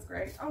have them. That's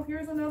great. Oh,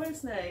 here's another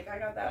snake. I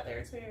got that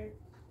there too.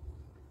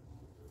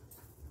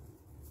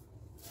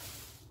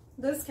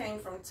 This came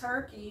from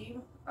Turkey.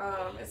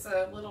 It's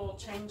a little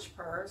change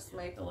purse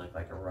made to look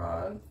like a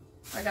rug.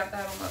 I got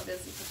that on my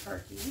visit to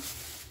Turkey.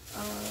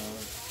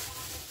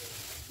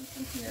 What's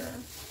in here?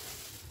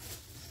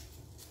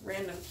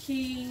 Random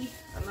key,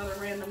 another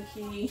random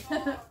key,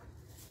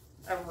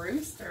 a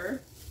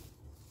rooster.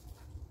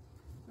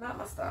 Not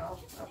my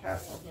style. I'll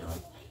pass on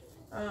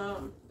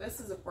him. This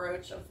is a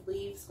brooch of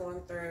leaves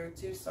going through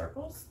 2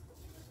 circles.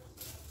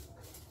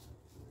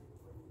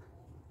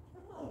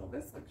 Oh,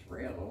 this looks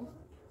real.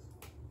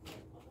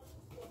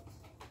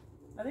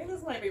 I think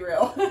this might be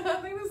real.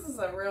 I think this is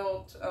a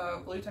real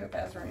blue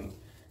topaz ring.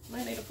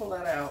 Might need to pull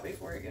that out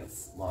before it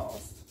gets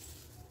lost.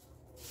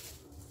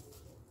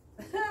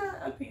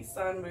 A peace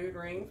sign mood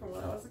ring from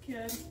when I was a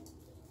kid.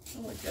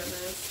 Oh my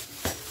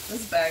goodness.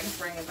 This bag's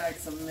bringing back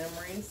some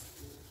memories.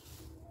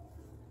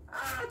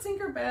 Ah,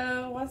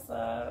 Tinkerbell, what's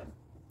up?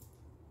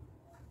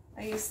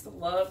 I used to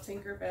love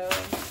Tinkerbell.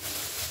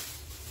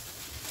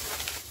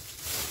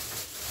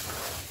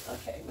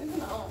 Okay,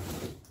 moving on.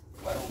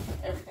 Well,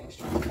 everything's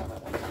trying to come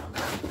at one time.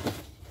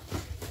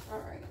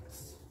 Alright.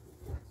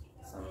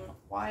 Some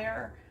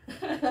wire.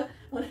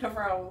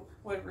 Whenever I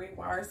would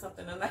rewire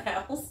something in the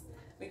house,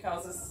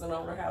 because this is an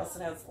older house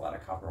and has a lot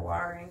of copper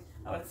wiring,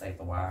 I would save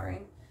the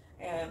wiring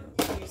and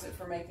use it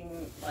for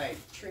making like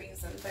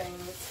trees and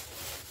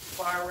things,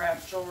 wire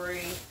wrap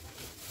jewelry.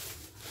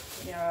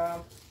 Yeah.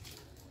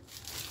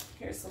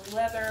 Here's some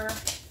leather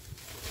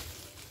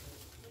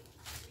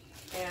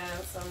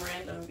and some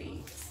random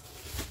beads.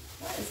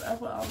 What is up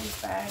with all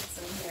these bags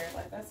in here?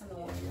 Like, that's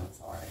annoying. I'm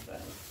sorry,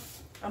 but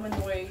I'm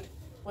annoyed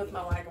with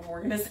my lack of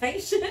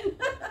organization.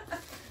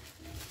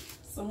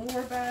 Some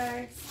more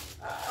bags.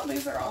 Oh,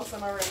 these are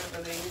awesome. I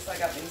remember these. I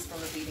got these from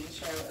the beading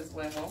show as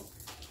well.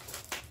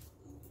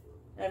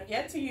 I've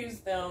yet to use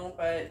them,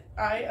 but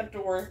I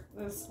adore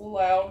this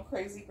loud,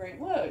 crazy green.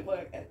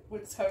 Look, it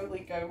would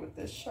totally go with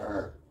this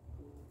shirt.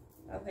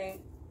 I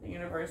think the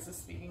universe is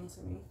speaking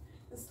to me.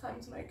 It's time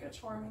to make a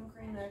charming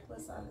green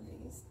necklace out of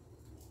these.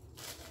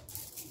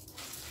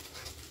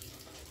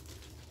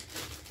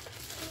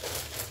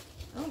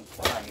 Oh,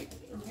 right.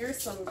 And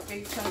here's some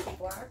big chunky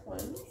black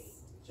ones,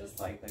 just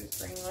like those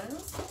green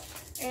ones.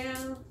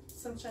 And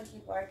some chunky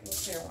black and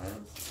clear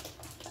ones.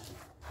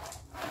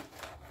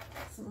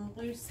 Some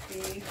loose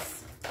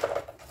beads.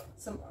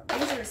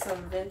 These are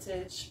some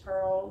vintage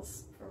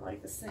pearls from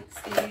like the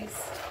 60s.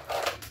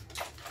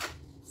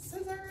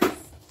 Scissors.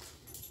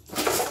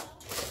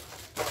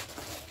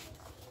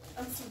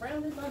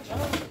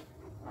 junk.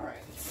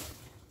 Alright.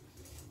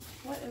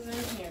 What is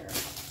in here?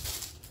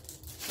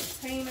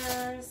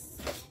 Containers.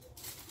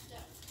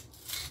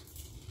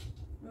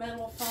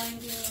 Metal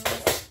findings.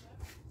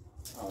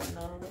 Oh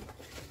no.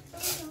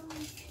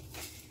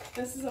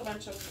 This is a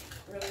bunch of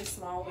really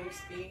small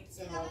loose beads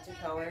and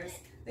multicolors.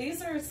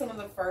 These are some of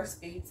the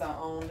first beads I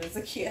owned as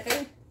a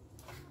kid.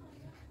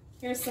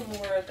 Here's some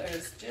more of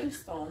those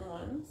gemstone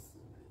ones.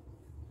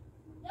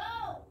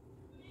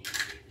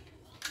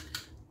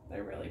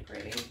 They're really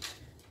pretty.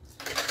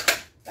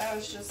 That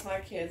was just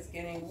my kids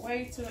getting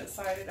way too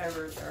excited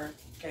over their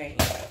game.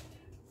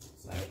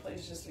 So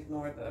please just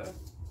ignore the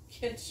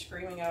kids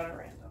screaming out at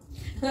random.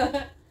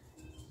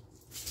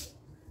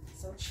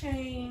 Some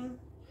chain.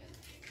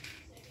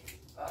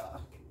 There's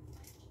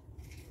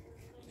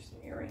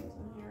some earrings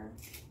in here.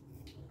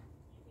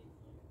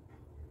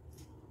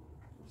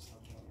 There's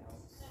something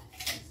else.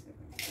 Let's see if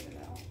we can get it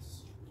out.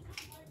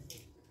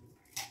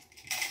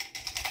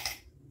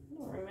 I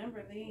don't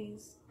remember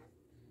these.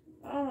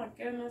 Oh my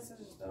goodness, I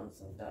just dumped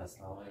some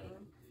dust all over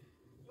them.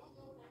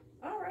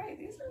 Alright,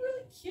 these are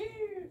really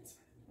cute.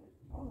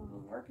 Oh,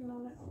 I'm working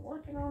on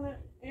it,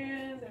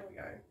 and there we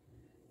go.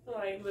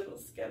 Like little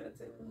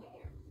skeleton.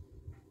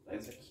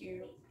 Those are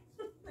cute.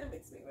 That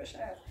makes me wish I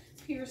had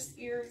pierced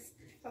ears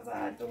because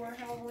I adore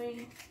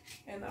Halloween,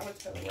 and I would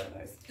totally wear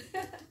those.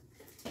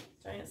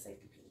 Giant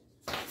safety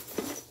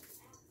pins.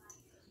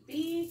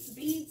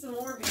 Beads, and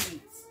more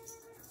beads.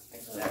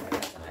 Actually, that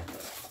has a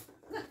necklace.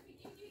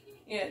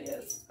 Yeah, it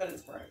is, but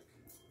it's broke.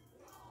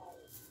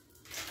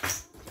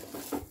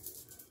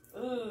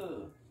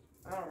 Ooh,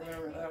 I don't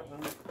remember that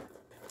one.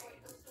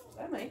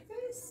 Did I make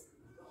this?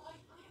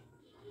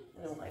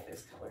 I don't like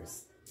those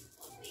colors.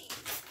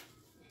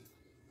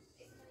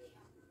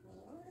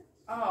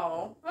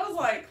 Oh, I was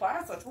like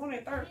class of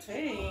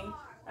 2013.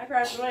 I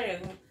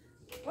graduated.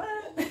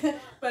 What?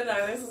 But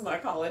no, this is my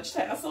college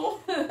tassel.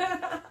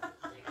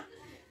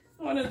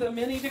 One of the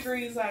many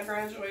degrees I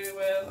graduated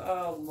with.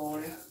 Oh,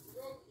 Lord.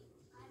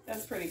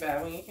 That's pretty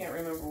bad when you can't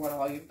remember what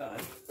all you've done.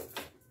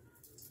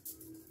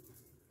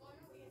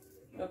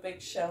 A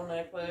big shell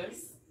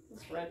necklace.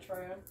 It's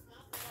retro.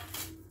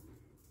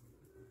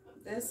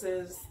 This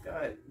is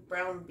got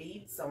brown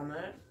beads on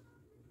it.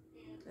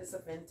 It's a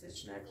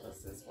vintage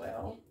necklace as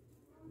well.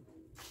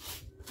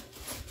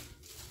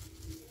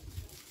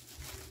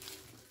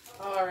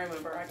 Oh, I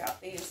remember I got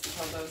these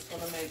because I was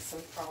going to make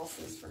some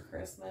crosses for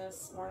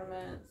Christmas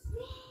ornaments.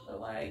 They're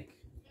like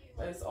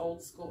those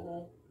old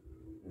school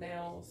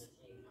nails.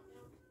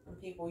 And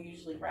people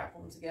usually wrap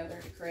them together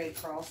to create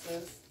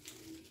crosses.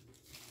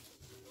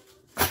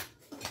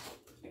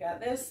 I got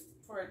this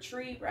for a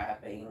tree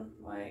wrapping.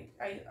 Like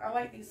I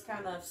like these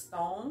kind of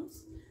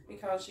stones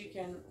because you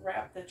can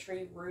wrap the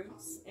tree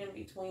roots in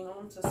between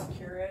them to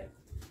secure it.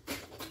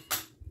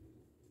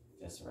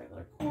 Just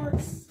regular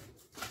quartz.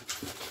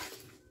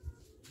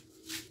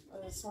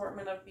 An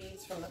assortment of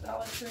beads from the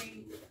Dollar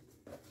Tree.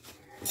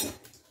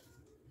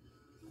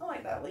 I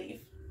like that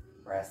leaf.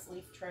 Brass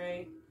leaf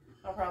tray.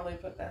 I'll probably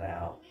put that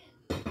out.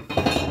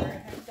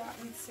 I had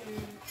gotten to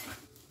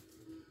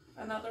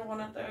another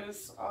one of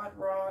those odd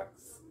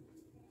rocks.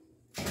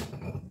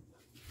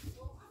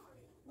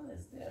 What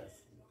is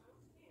this?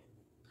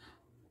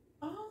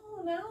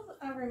 Oh, now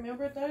I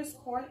remember those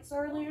parts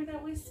earlier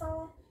that we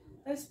saw.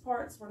 Those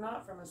parts were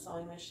not from a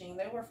sewing machine.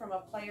 They were from a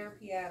player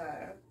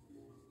piano.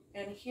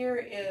 And here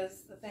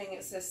is the thing.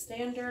 It says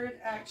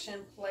standard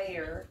action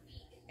player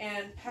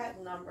and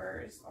patent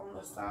numbers on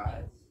the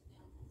side.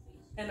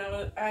 And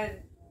I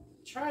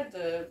tried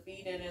to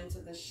beat it into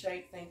the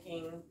shape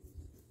thinking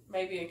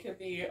maybe it could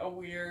be a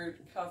weird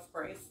cuff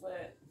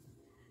bracelet.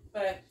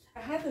 But I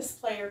had this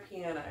player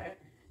piano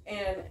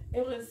and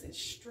it was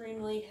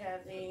extremely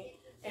heavy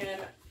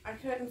and I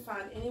couldn't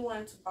find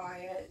anyone to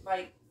buy it.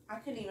 Like, I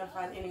couldn't even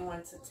find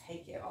anyone to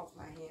take it off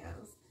my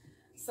hands.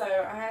 So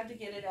I had to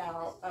get it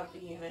out of the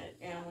unit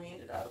and we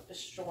ended up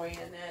destroying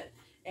it.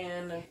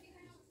 And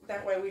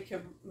that way we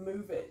could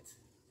move it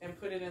and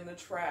put it in the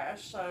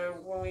trash. So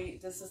when we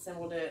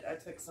disassembled it, I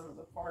took some of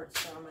the parts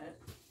from it.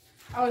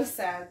 I was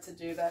sad to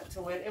do that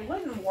to it. It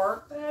wouldn't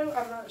work though.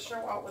 I'm not sure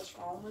what was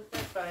wrong with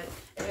it, but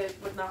it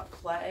would not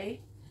play.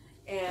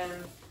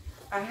 And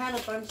I had a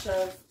bunch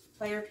of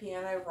player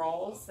piano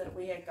rolls that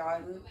we had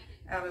gotten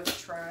out of the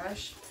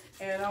trash.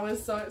 And I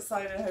was so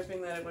excited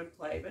hoping that it would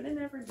play, but it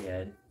never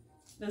did.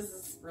 This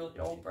is a really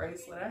old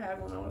bracelet I had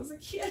when I was a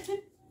kid.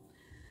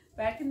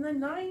 Back in the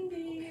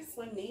 90s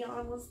when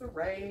neon was the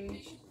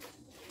rage.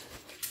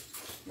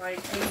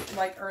 Like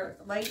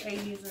late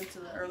 80s into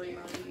the early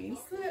 90s.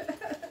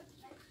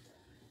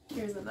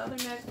 Here's another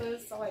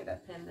necklace. I like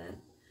that pendant.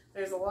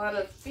 There's a lot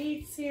of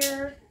beads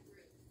here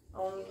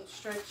on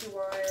stretchy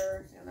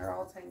wire, and they're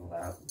all tangled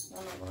up.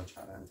 I'm not going to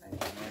try to untangle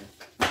them.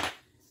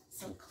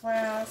 Some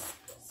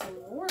clasps, some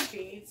more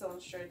beads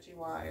on stretchy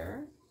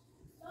wire,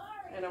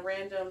 and a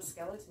random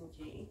skeleton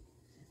key.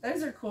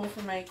 Those are cool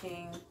for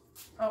making.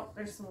 Oh,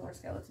 there's some more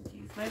skeleton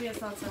keys. Maybe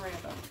it's not so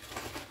random.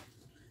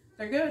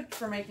 They're good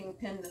for making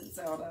pendants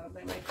out of.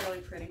 They make really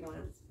pretty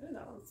ones. Ooh,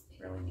 that one's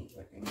really neat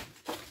looking.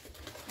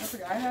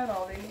 forgot I had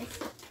all these.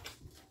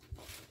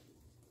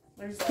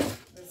 There's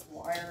like this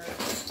wire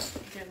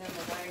getting in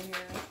the way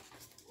here.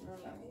 I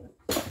don't know.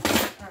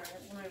 Alright,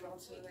 we'll move on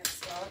to the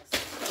next box.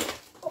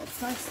 Oh,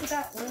 it's nice to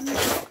that one.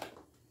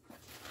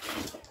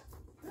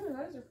 Ooh,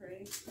 those are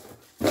pretty.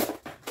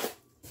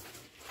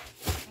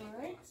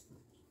 Alright.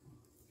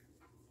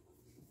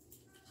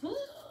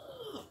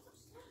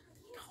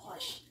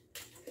 Gosh.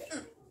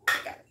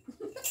 Got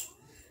it.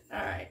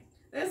 Alright.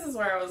 This is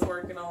where I was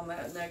working on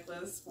that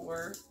necklace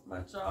for my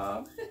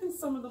job and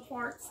some of the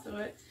parts to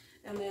it.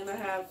 And then I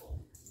have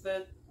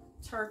the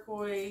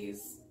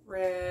turquoise,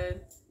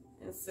 red,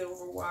 and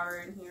silver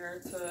wire in here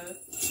to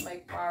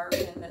make wire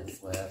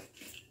pendants with.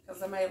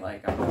 Because I made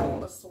like a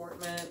whole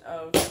assortment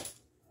of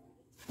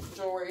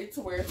jewelry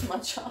to wear to my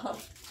job.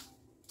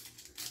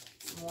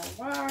 Some more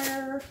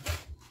wire.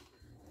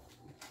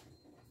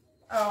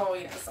 Oh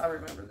yes, I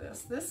remember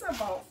this. This I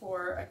bought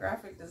for a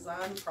graphic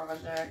design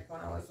project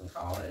when I was in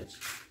college.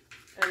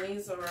 And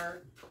these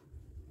are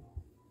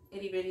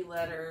itty bitty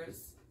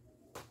letters.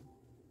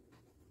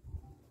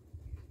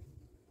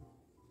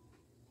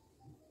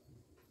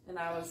 And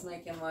I was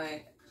making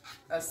like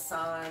a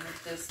sign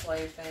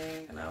display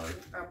thing, and I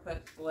put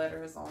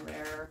letters on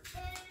there.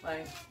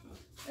 Like,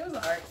 it was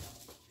alright.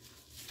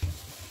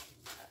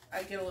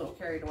 I get a little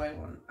carried away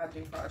when I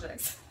do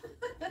projects.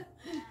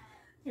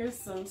 Here's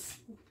some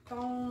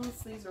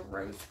stones. These are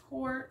rose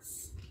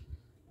quartz.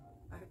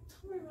 I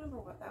don't remember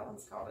what that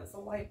one's called. It's a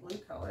light blue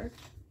color.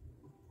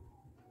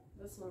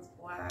 This one's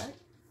black.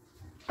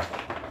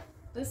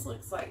 This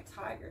looks like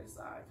tiger's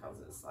eye because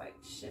it's like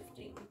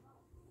shifting.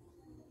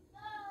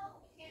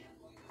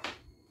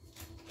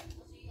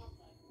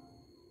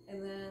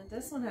 And then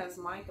this one has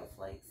mica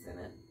flakes in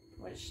it,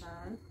 which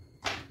shine.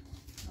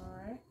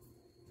 Alright.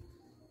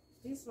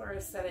 These were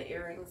a set of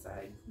earrings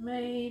I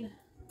made.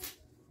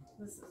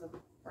 This is a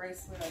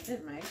bracelet I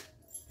did make.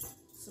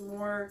 Some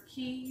more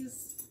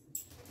keys.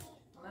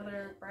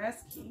 Another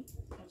brass key,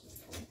 which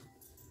is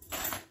cool.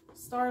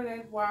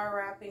 Started wire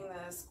wrapping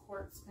this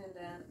quartz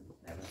pendant.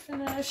 Never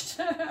finished.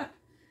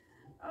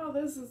 Oh,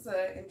 this is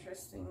an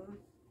interesting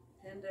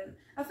pendant.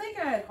 I think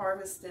I had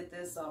harvested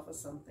this off of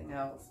something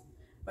else.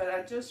 But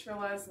I just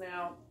realized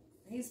now,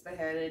 he's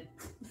beheaded.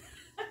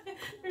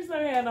 There's no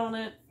head on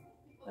it.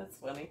 That's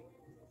funny.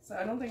 So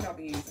I don't think I'll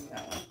be using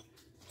that one.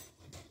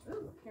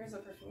 Ooh, here's a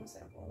perfume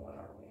sample. What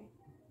are we?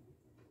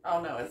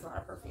 Oh no, it's not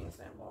a perfume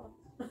sample.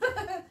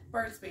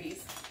 Bird's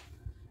bees.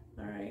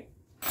 Alright.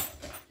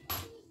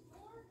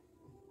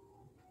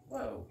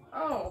 Whoa.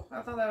 Oh,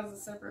 I thought that was a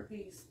separate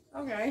piece.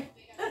 Okay.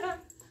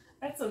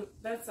 That's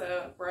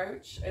a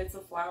brooch. It's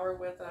a flower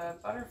with a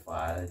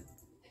butterfly.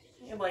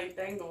 It like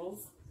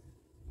dangles.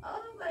 Oh,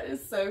 that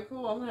is so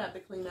cool. I'm going to have to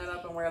clean that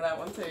up and wear that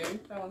one too.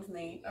 That one's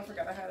neat. I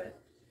forgot I had it.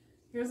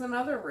 Here's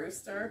another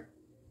rooster.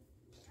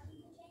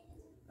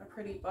 A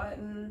pretty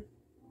button.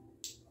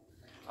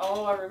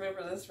 Oh, I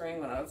remember this ring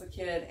when I was a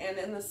kid. And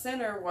in the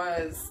center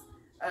was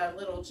a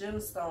little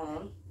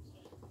gemstone.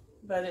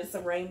 But it's a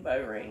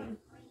rainbow ring.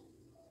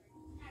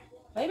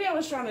 Maybe I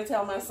was trying to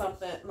tell myself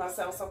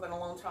something a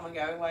long time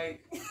ago.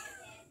 Like...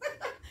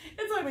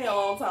 It took me a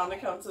long time to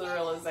come to the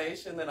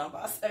realization that I'm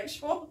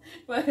bisexual,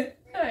 but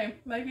hey,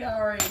 maybe I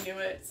already knew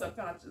it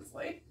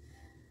subconsciously.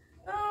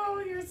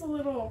 Oh, here's a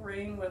little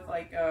ring with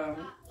like, I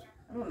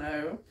don't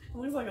know, it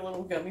looks like a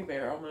little gummy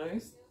bear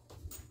almost.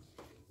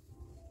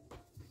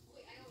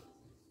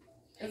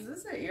 Is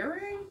this an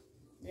earring?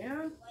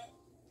 Yeah.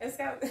 It's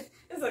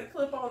a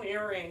clip-on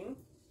earring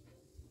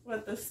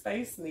with the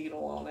Space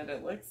Needle on it,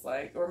 it looks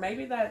like. Or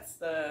maybe that's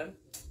the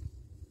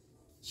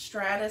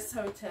Stratus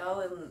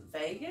Hotel in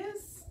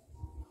Vegas.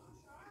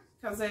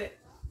 Because it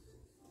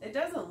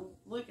doesn't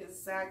look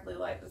exactly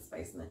like the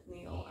Space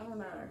Needle. I don't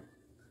know.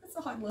 It's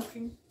odd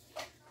looking.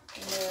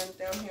 And then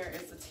down here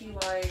is a tea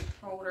light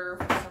holder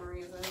for some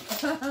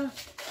reason.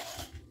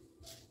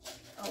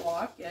 A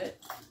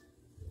locket.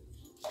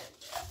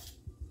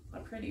 A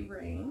pretty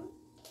ring.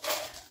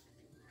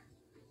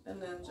 And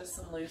then just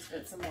some loose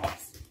bits and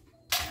bobs.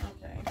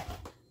 Okay.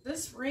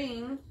 This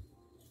ring,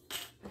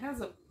 it has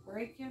a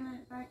break in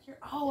it back here.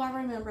 Oh, I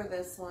remember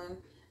this one.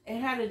 It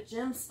had a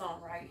gemstone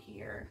right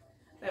here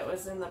that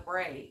was in the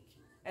break,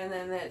 and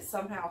then it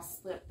somehow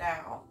slipped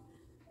out,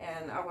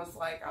 and I was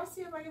like, I'll see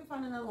if I can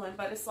find another one,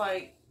 but it's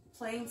like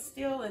plain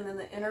steel, and then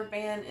the inner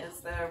band is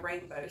the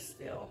rainbow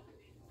steel.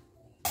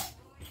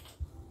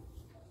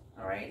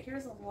 Alright,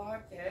 here's a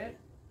locket,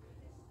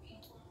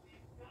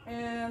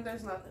 and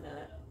there's nothing in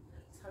it,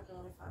 so how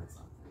can we find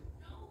something?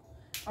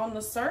 On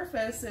the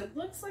surface, it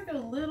looks like a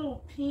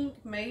little pink,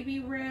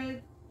 maybe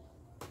red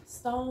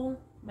stone.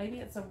 Maybe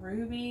it's a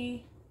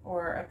ruby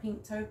or a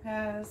pink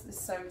topaz.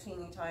 It's so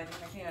teeny tiny,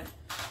 I can't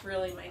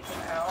really make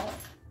it out.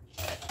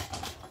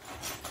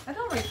 I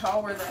don't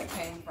recall where that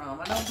came from.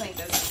 I don't think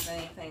this is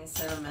anything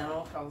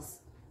sentimental,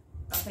 because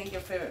I think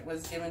if it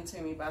was given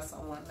to me by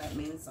someone that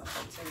means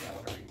something to me, I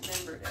would have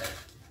remembered it.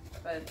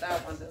 But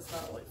that one does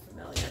not look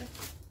familiar.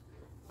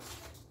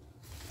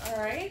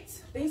 Alright,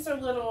 these are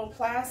little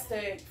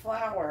plastic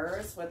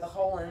flowers with a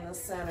hole in the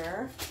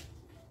center.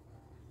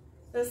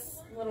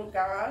 This little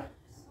guy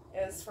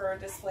is for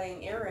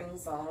displaying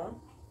earrings on.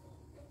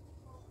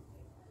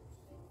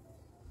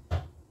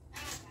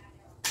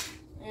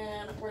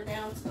 And we're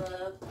down to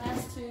the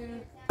last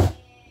two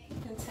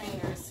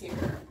containers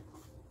here.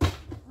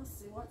 Let's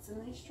see what's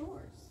in these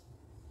drawers.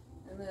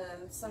 And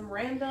then some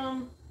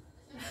random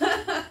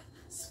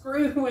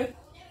screw with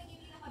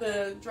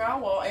the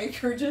drywall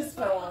anchor just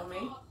fell on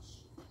me.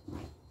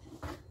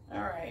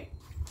 Alright.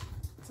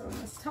 So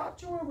in this top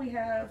drawer we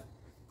have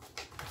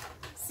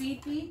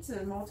seed beads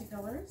in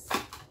multicolors.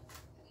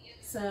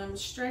 Some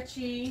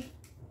stretchy,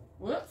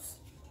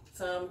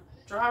 some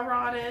dry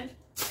rotted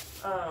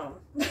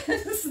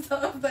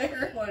stuff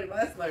there. Like,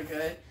 that's no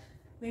good.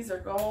 These are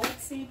gold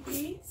seed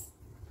beads,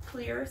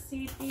 clear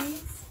seed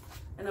beads,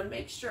 and a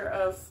mixture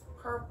of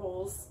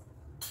purples.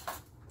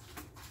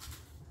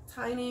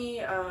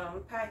 Tiny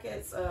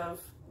packets of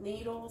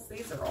needles.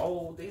 These are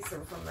old. These are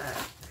from that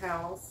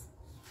house.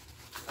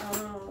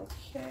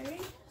 Okay.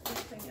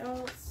 Anything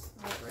else?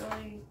 Not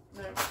really.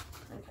 No.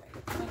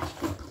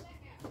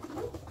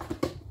 Okay.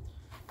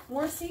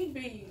 More seed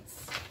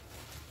beads.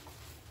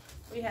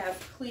 We have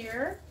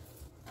clear,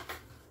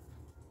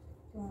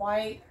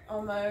 white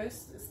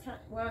almost. It's kind of,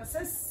 well, it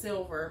says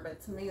silver,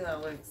 but to me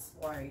that looks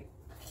white.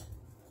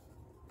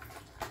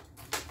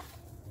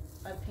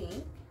 A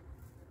pink.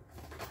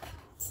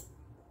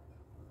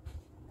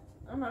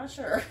 I'm not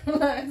sure.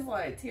 It's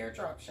like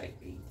teardrop shaped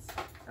beads.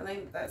 I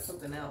think that's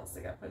something else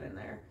that got put in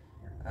there.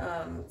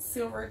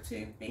 Silver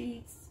tube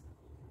beads.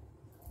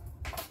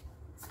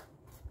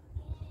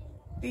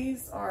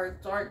 These are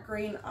dark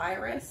green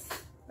iris.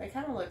 They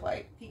kind of look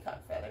like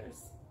peacock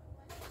feathers.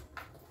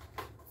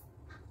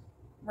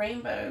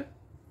 Rainbow.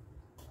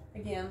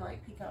 Again,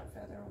 like peacock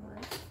feather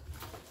almost.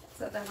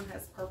 So that one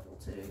has purple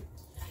too.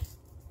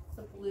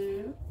 The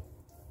blue.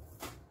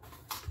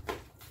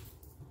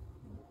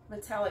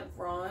 Metallic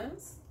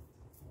bronze.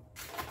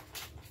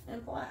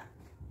 And black.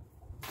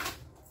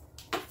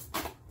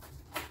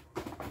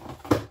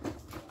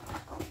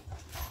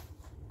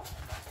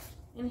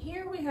 And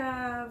here we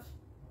have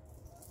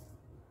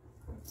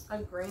a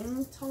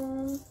green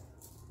tone.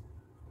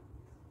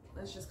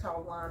 It's just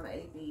called Lime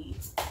AB.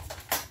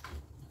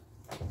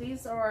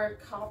 These are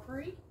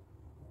coppery,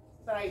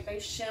 but they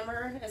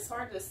shimmer. It's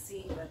hard to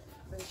see, but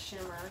they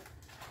shimmer.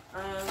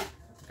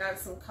 Got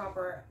some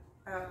copper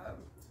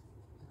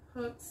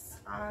hooks,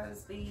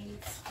 eyes,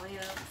 beads,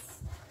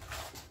 lamps,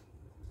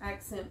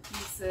 accent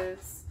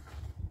pieces.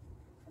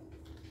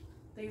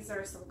 These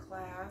are some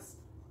clasps.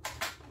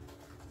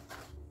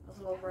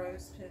 A little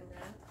rose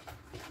pendant.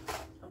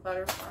 A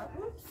butterfly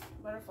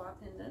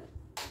pendant.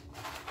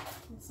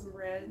 And some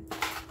red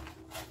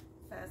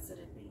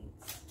faceted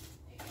beads.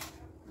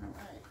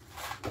 Alright.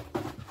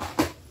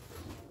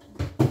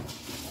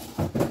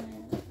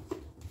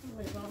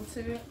 Move on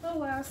to the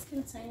last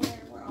container.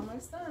 We're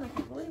almost done. I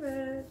can't believe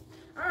it.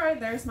 Alright,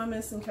 there's my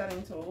missing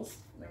cutting tools.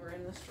 They were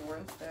in this drawer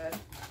instead.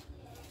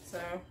 So,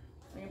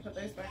 I'm going to put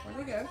those back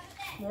where they go.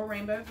 More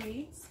rainbow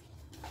beads.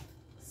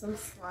 Some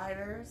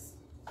sliders.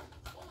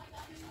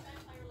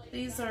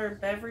 These are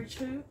beverage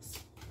hoops.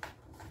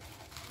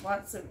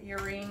 Lots of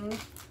earring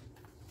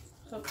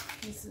hook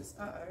pieces.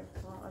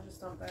 Well, I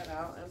just dumped that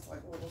out. It's like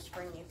little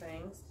stringy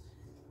things.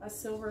 A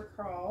silver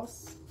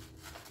cross.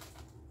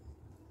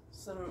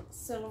 Some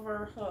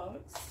silver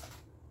hooks.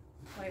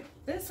 Like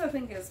this, I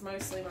think is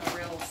mostly my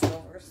real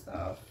silver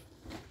stuff,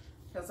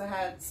 because I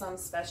had some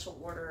special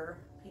order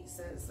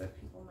pieces that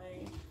people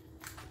made.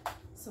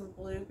 Some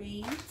blue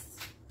beads.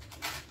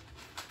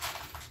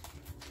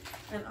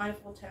 An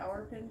Eiffel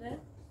Tower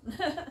pendant.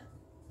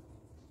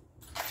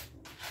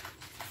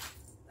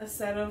 A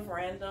set of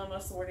random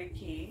assorted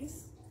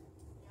keys.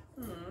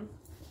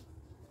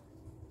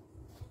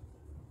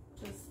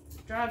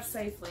 Just drive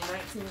safely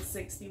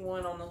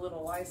 1961 on the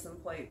little license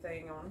plate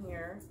thing on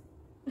here.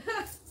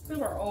 They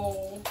were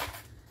old.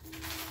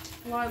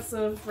 Lots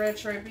of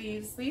retro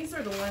beads. These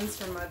are the ones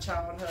from my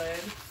childhood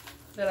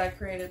that I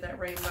created that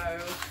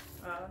rainbow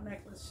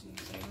necklace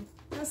using.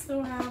 I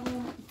still have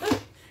them.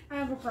 I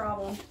have a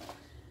problem.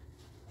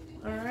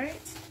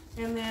 Alright.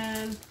 And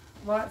then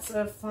lots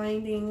of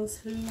findings,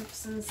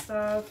 hoops and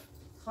stuff,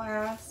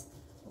 clasps.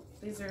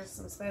 These are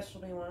some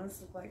specialty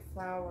ones, look like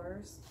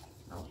flowers.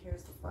 Oh,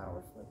 here's the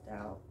flower flipped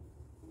out.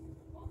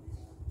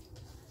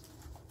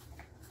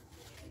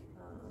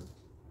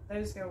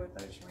 Those go with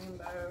those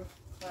rainbow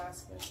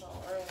clasps we saw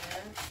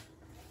earlier.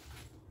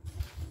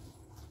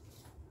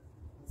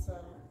 Some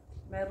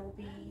metal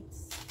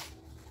beads,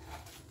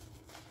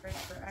 great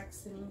for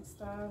accenting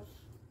stuff.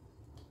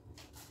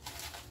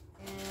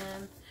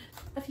 And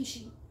a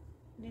fishy.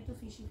 Little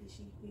fishy,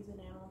 he's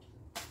enameled.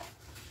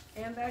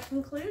 And that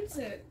concludes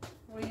it.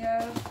 We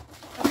have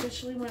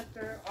officially went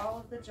through all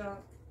of the junk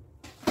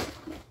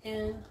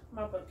in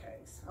my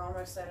bookcase. I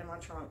almost said in my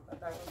trunk,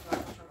 but that was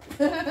not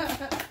my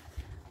trunk.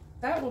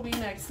 That will be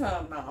next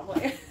time,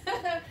 probably.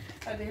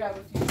 I do have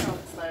a few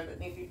trunks though that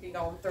need to be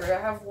gone through. I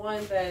have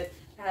one that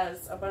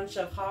has a bunch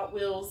of Hot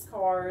Wheels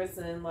cars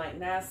and like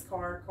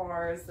NASCAR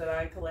cars that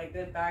I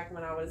collected back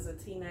when I was a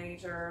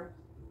teenager.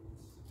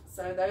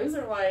 So those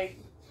are like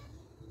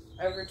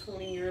over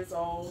 20 years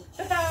old.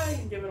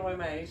 I'm giving away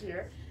my age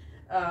here.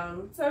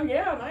 So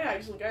yeah, I might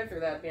actually go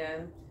through that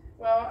bin.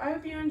 Well, I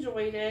hope you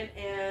enjoyed it,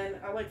 and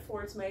I look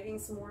forward to making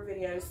some more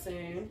videos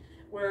soon.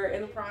 We're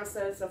in the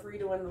process of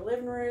redoing the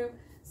living room.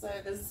 So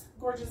this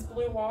gorgeous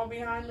blue wall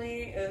behind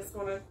me is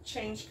going to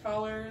change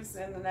colors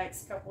in the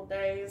next couple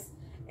days.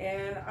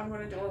 And I'm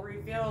going to do a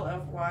reveal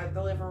of what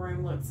the living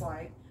room looks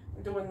like.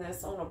 We're doing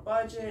this on a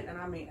budget, and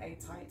I mean a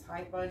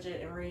tight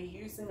budget, and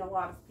reusing a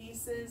lot of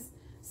pieces.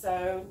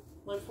 So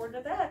look forward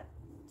to that.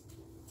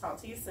 Talk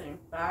to you soon.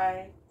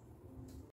 Bye.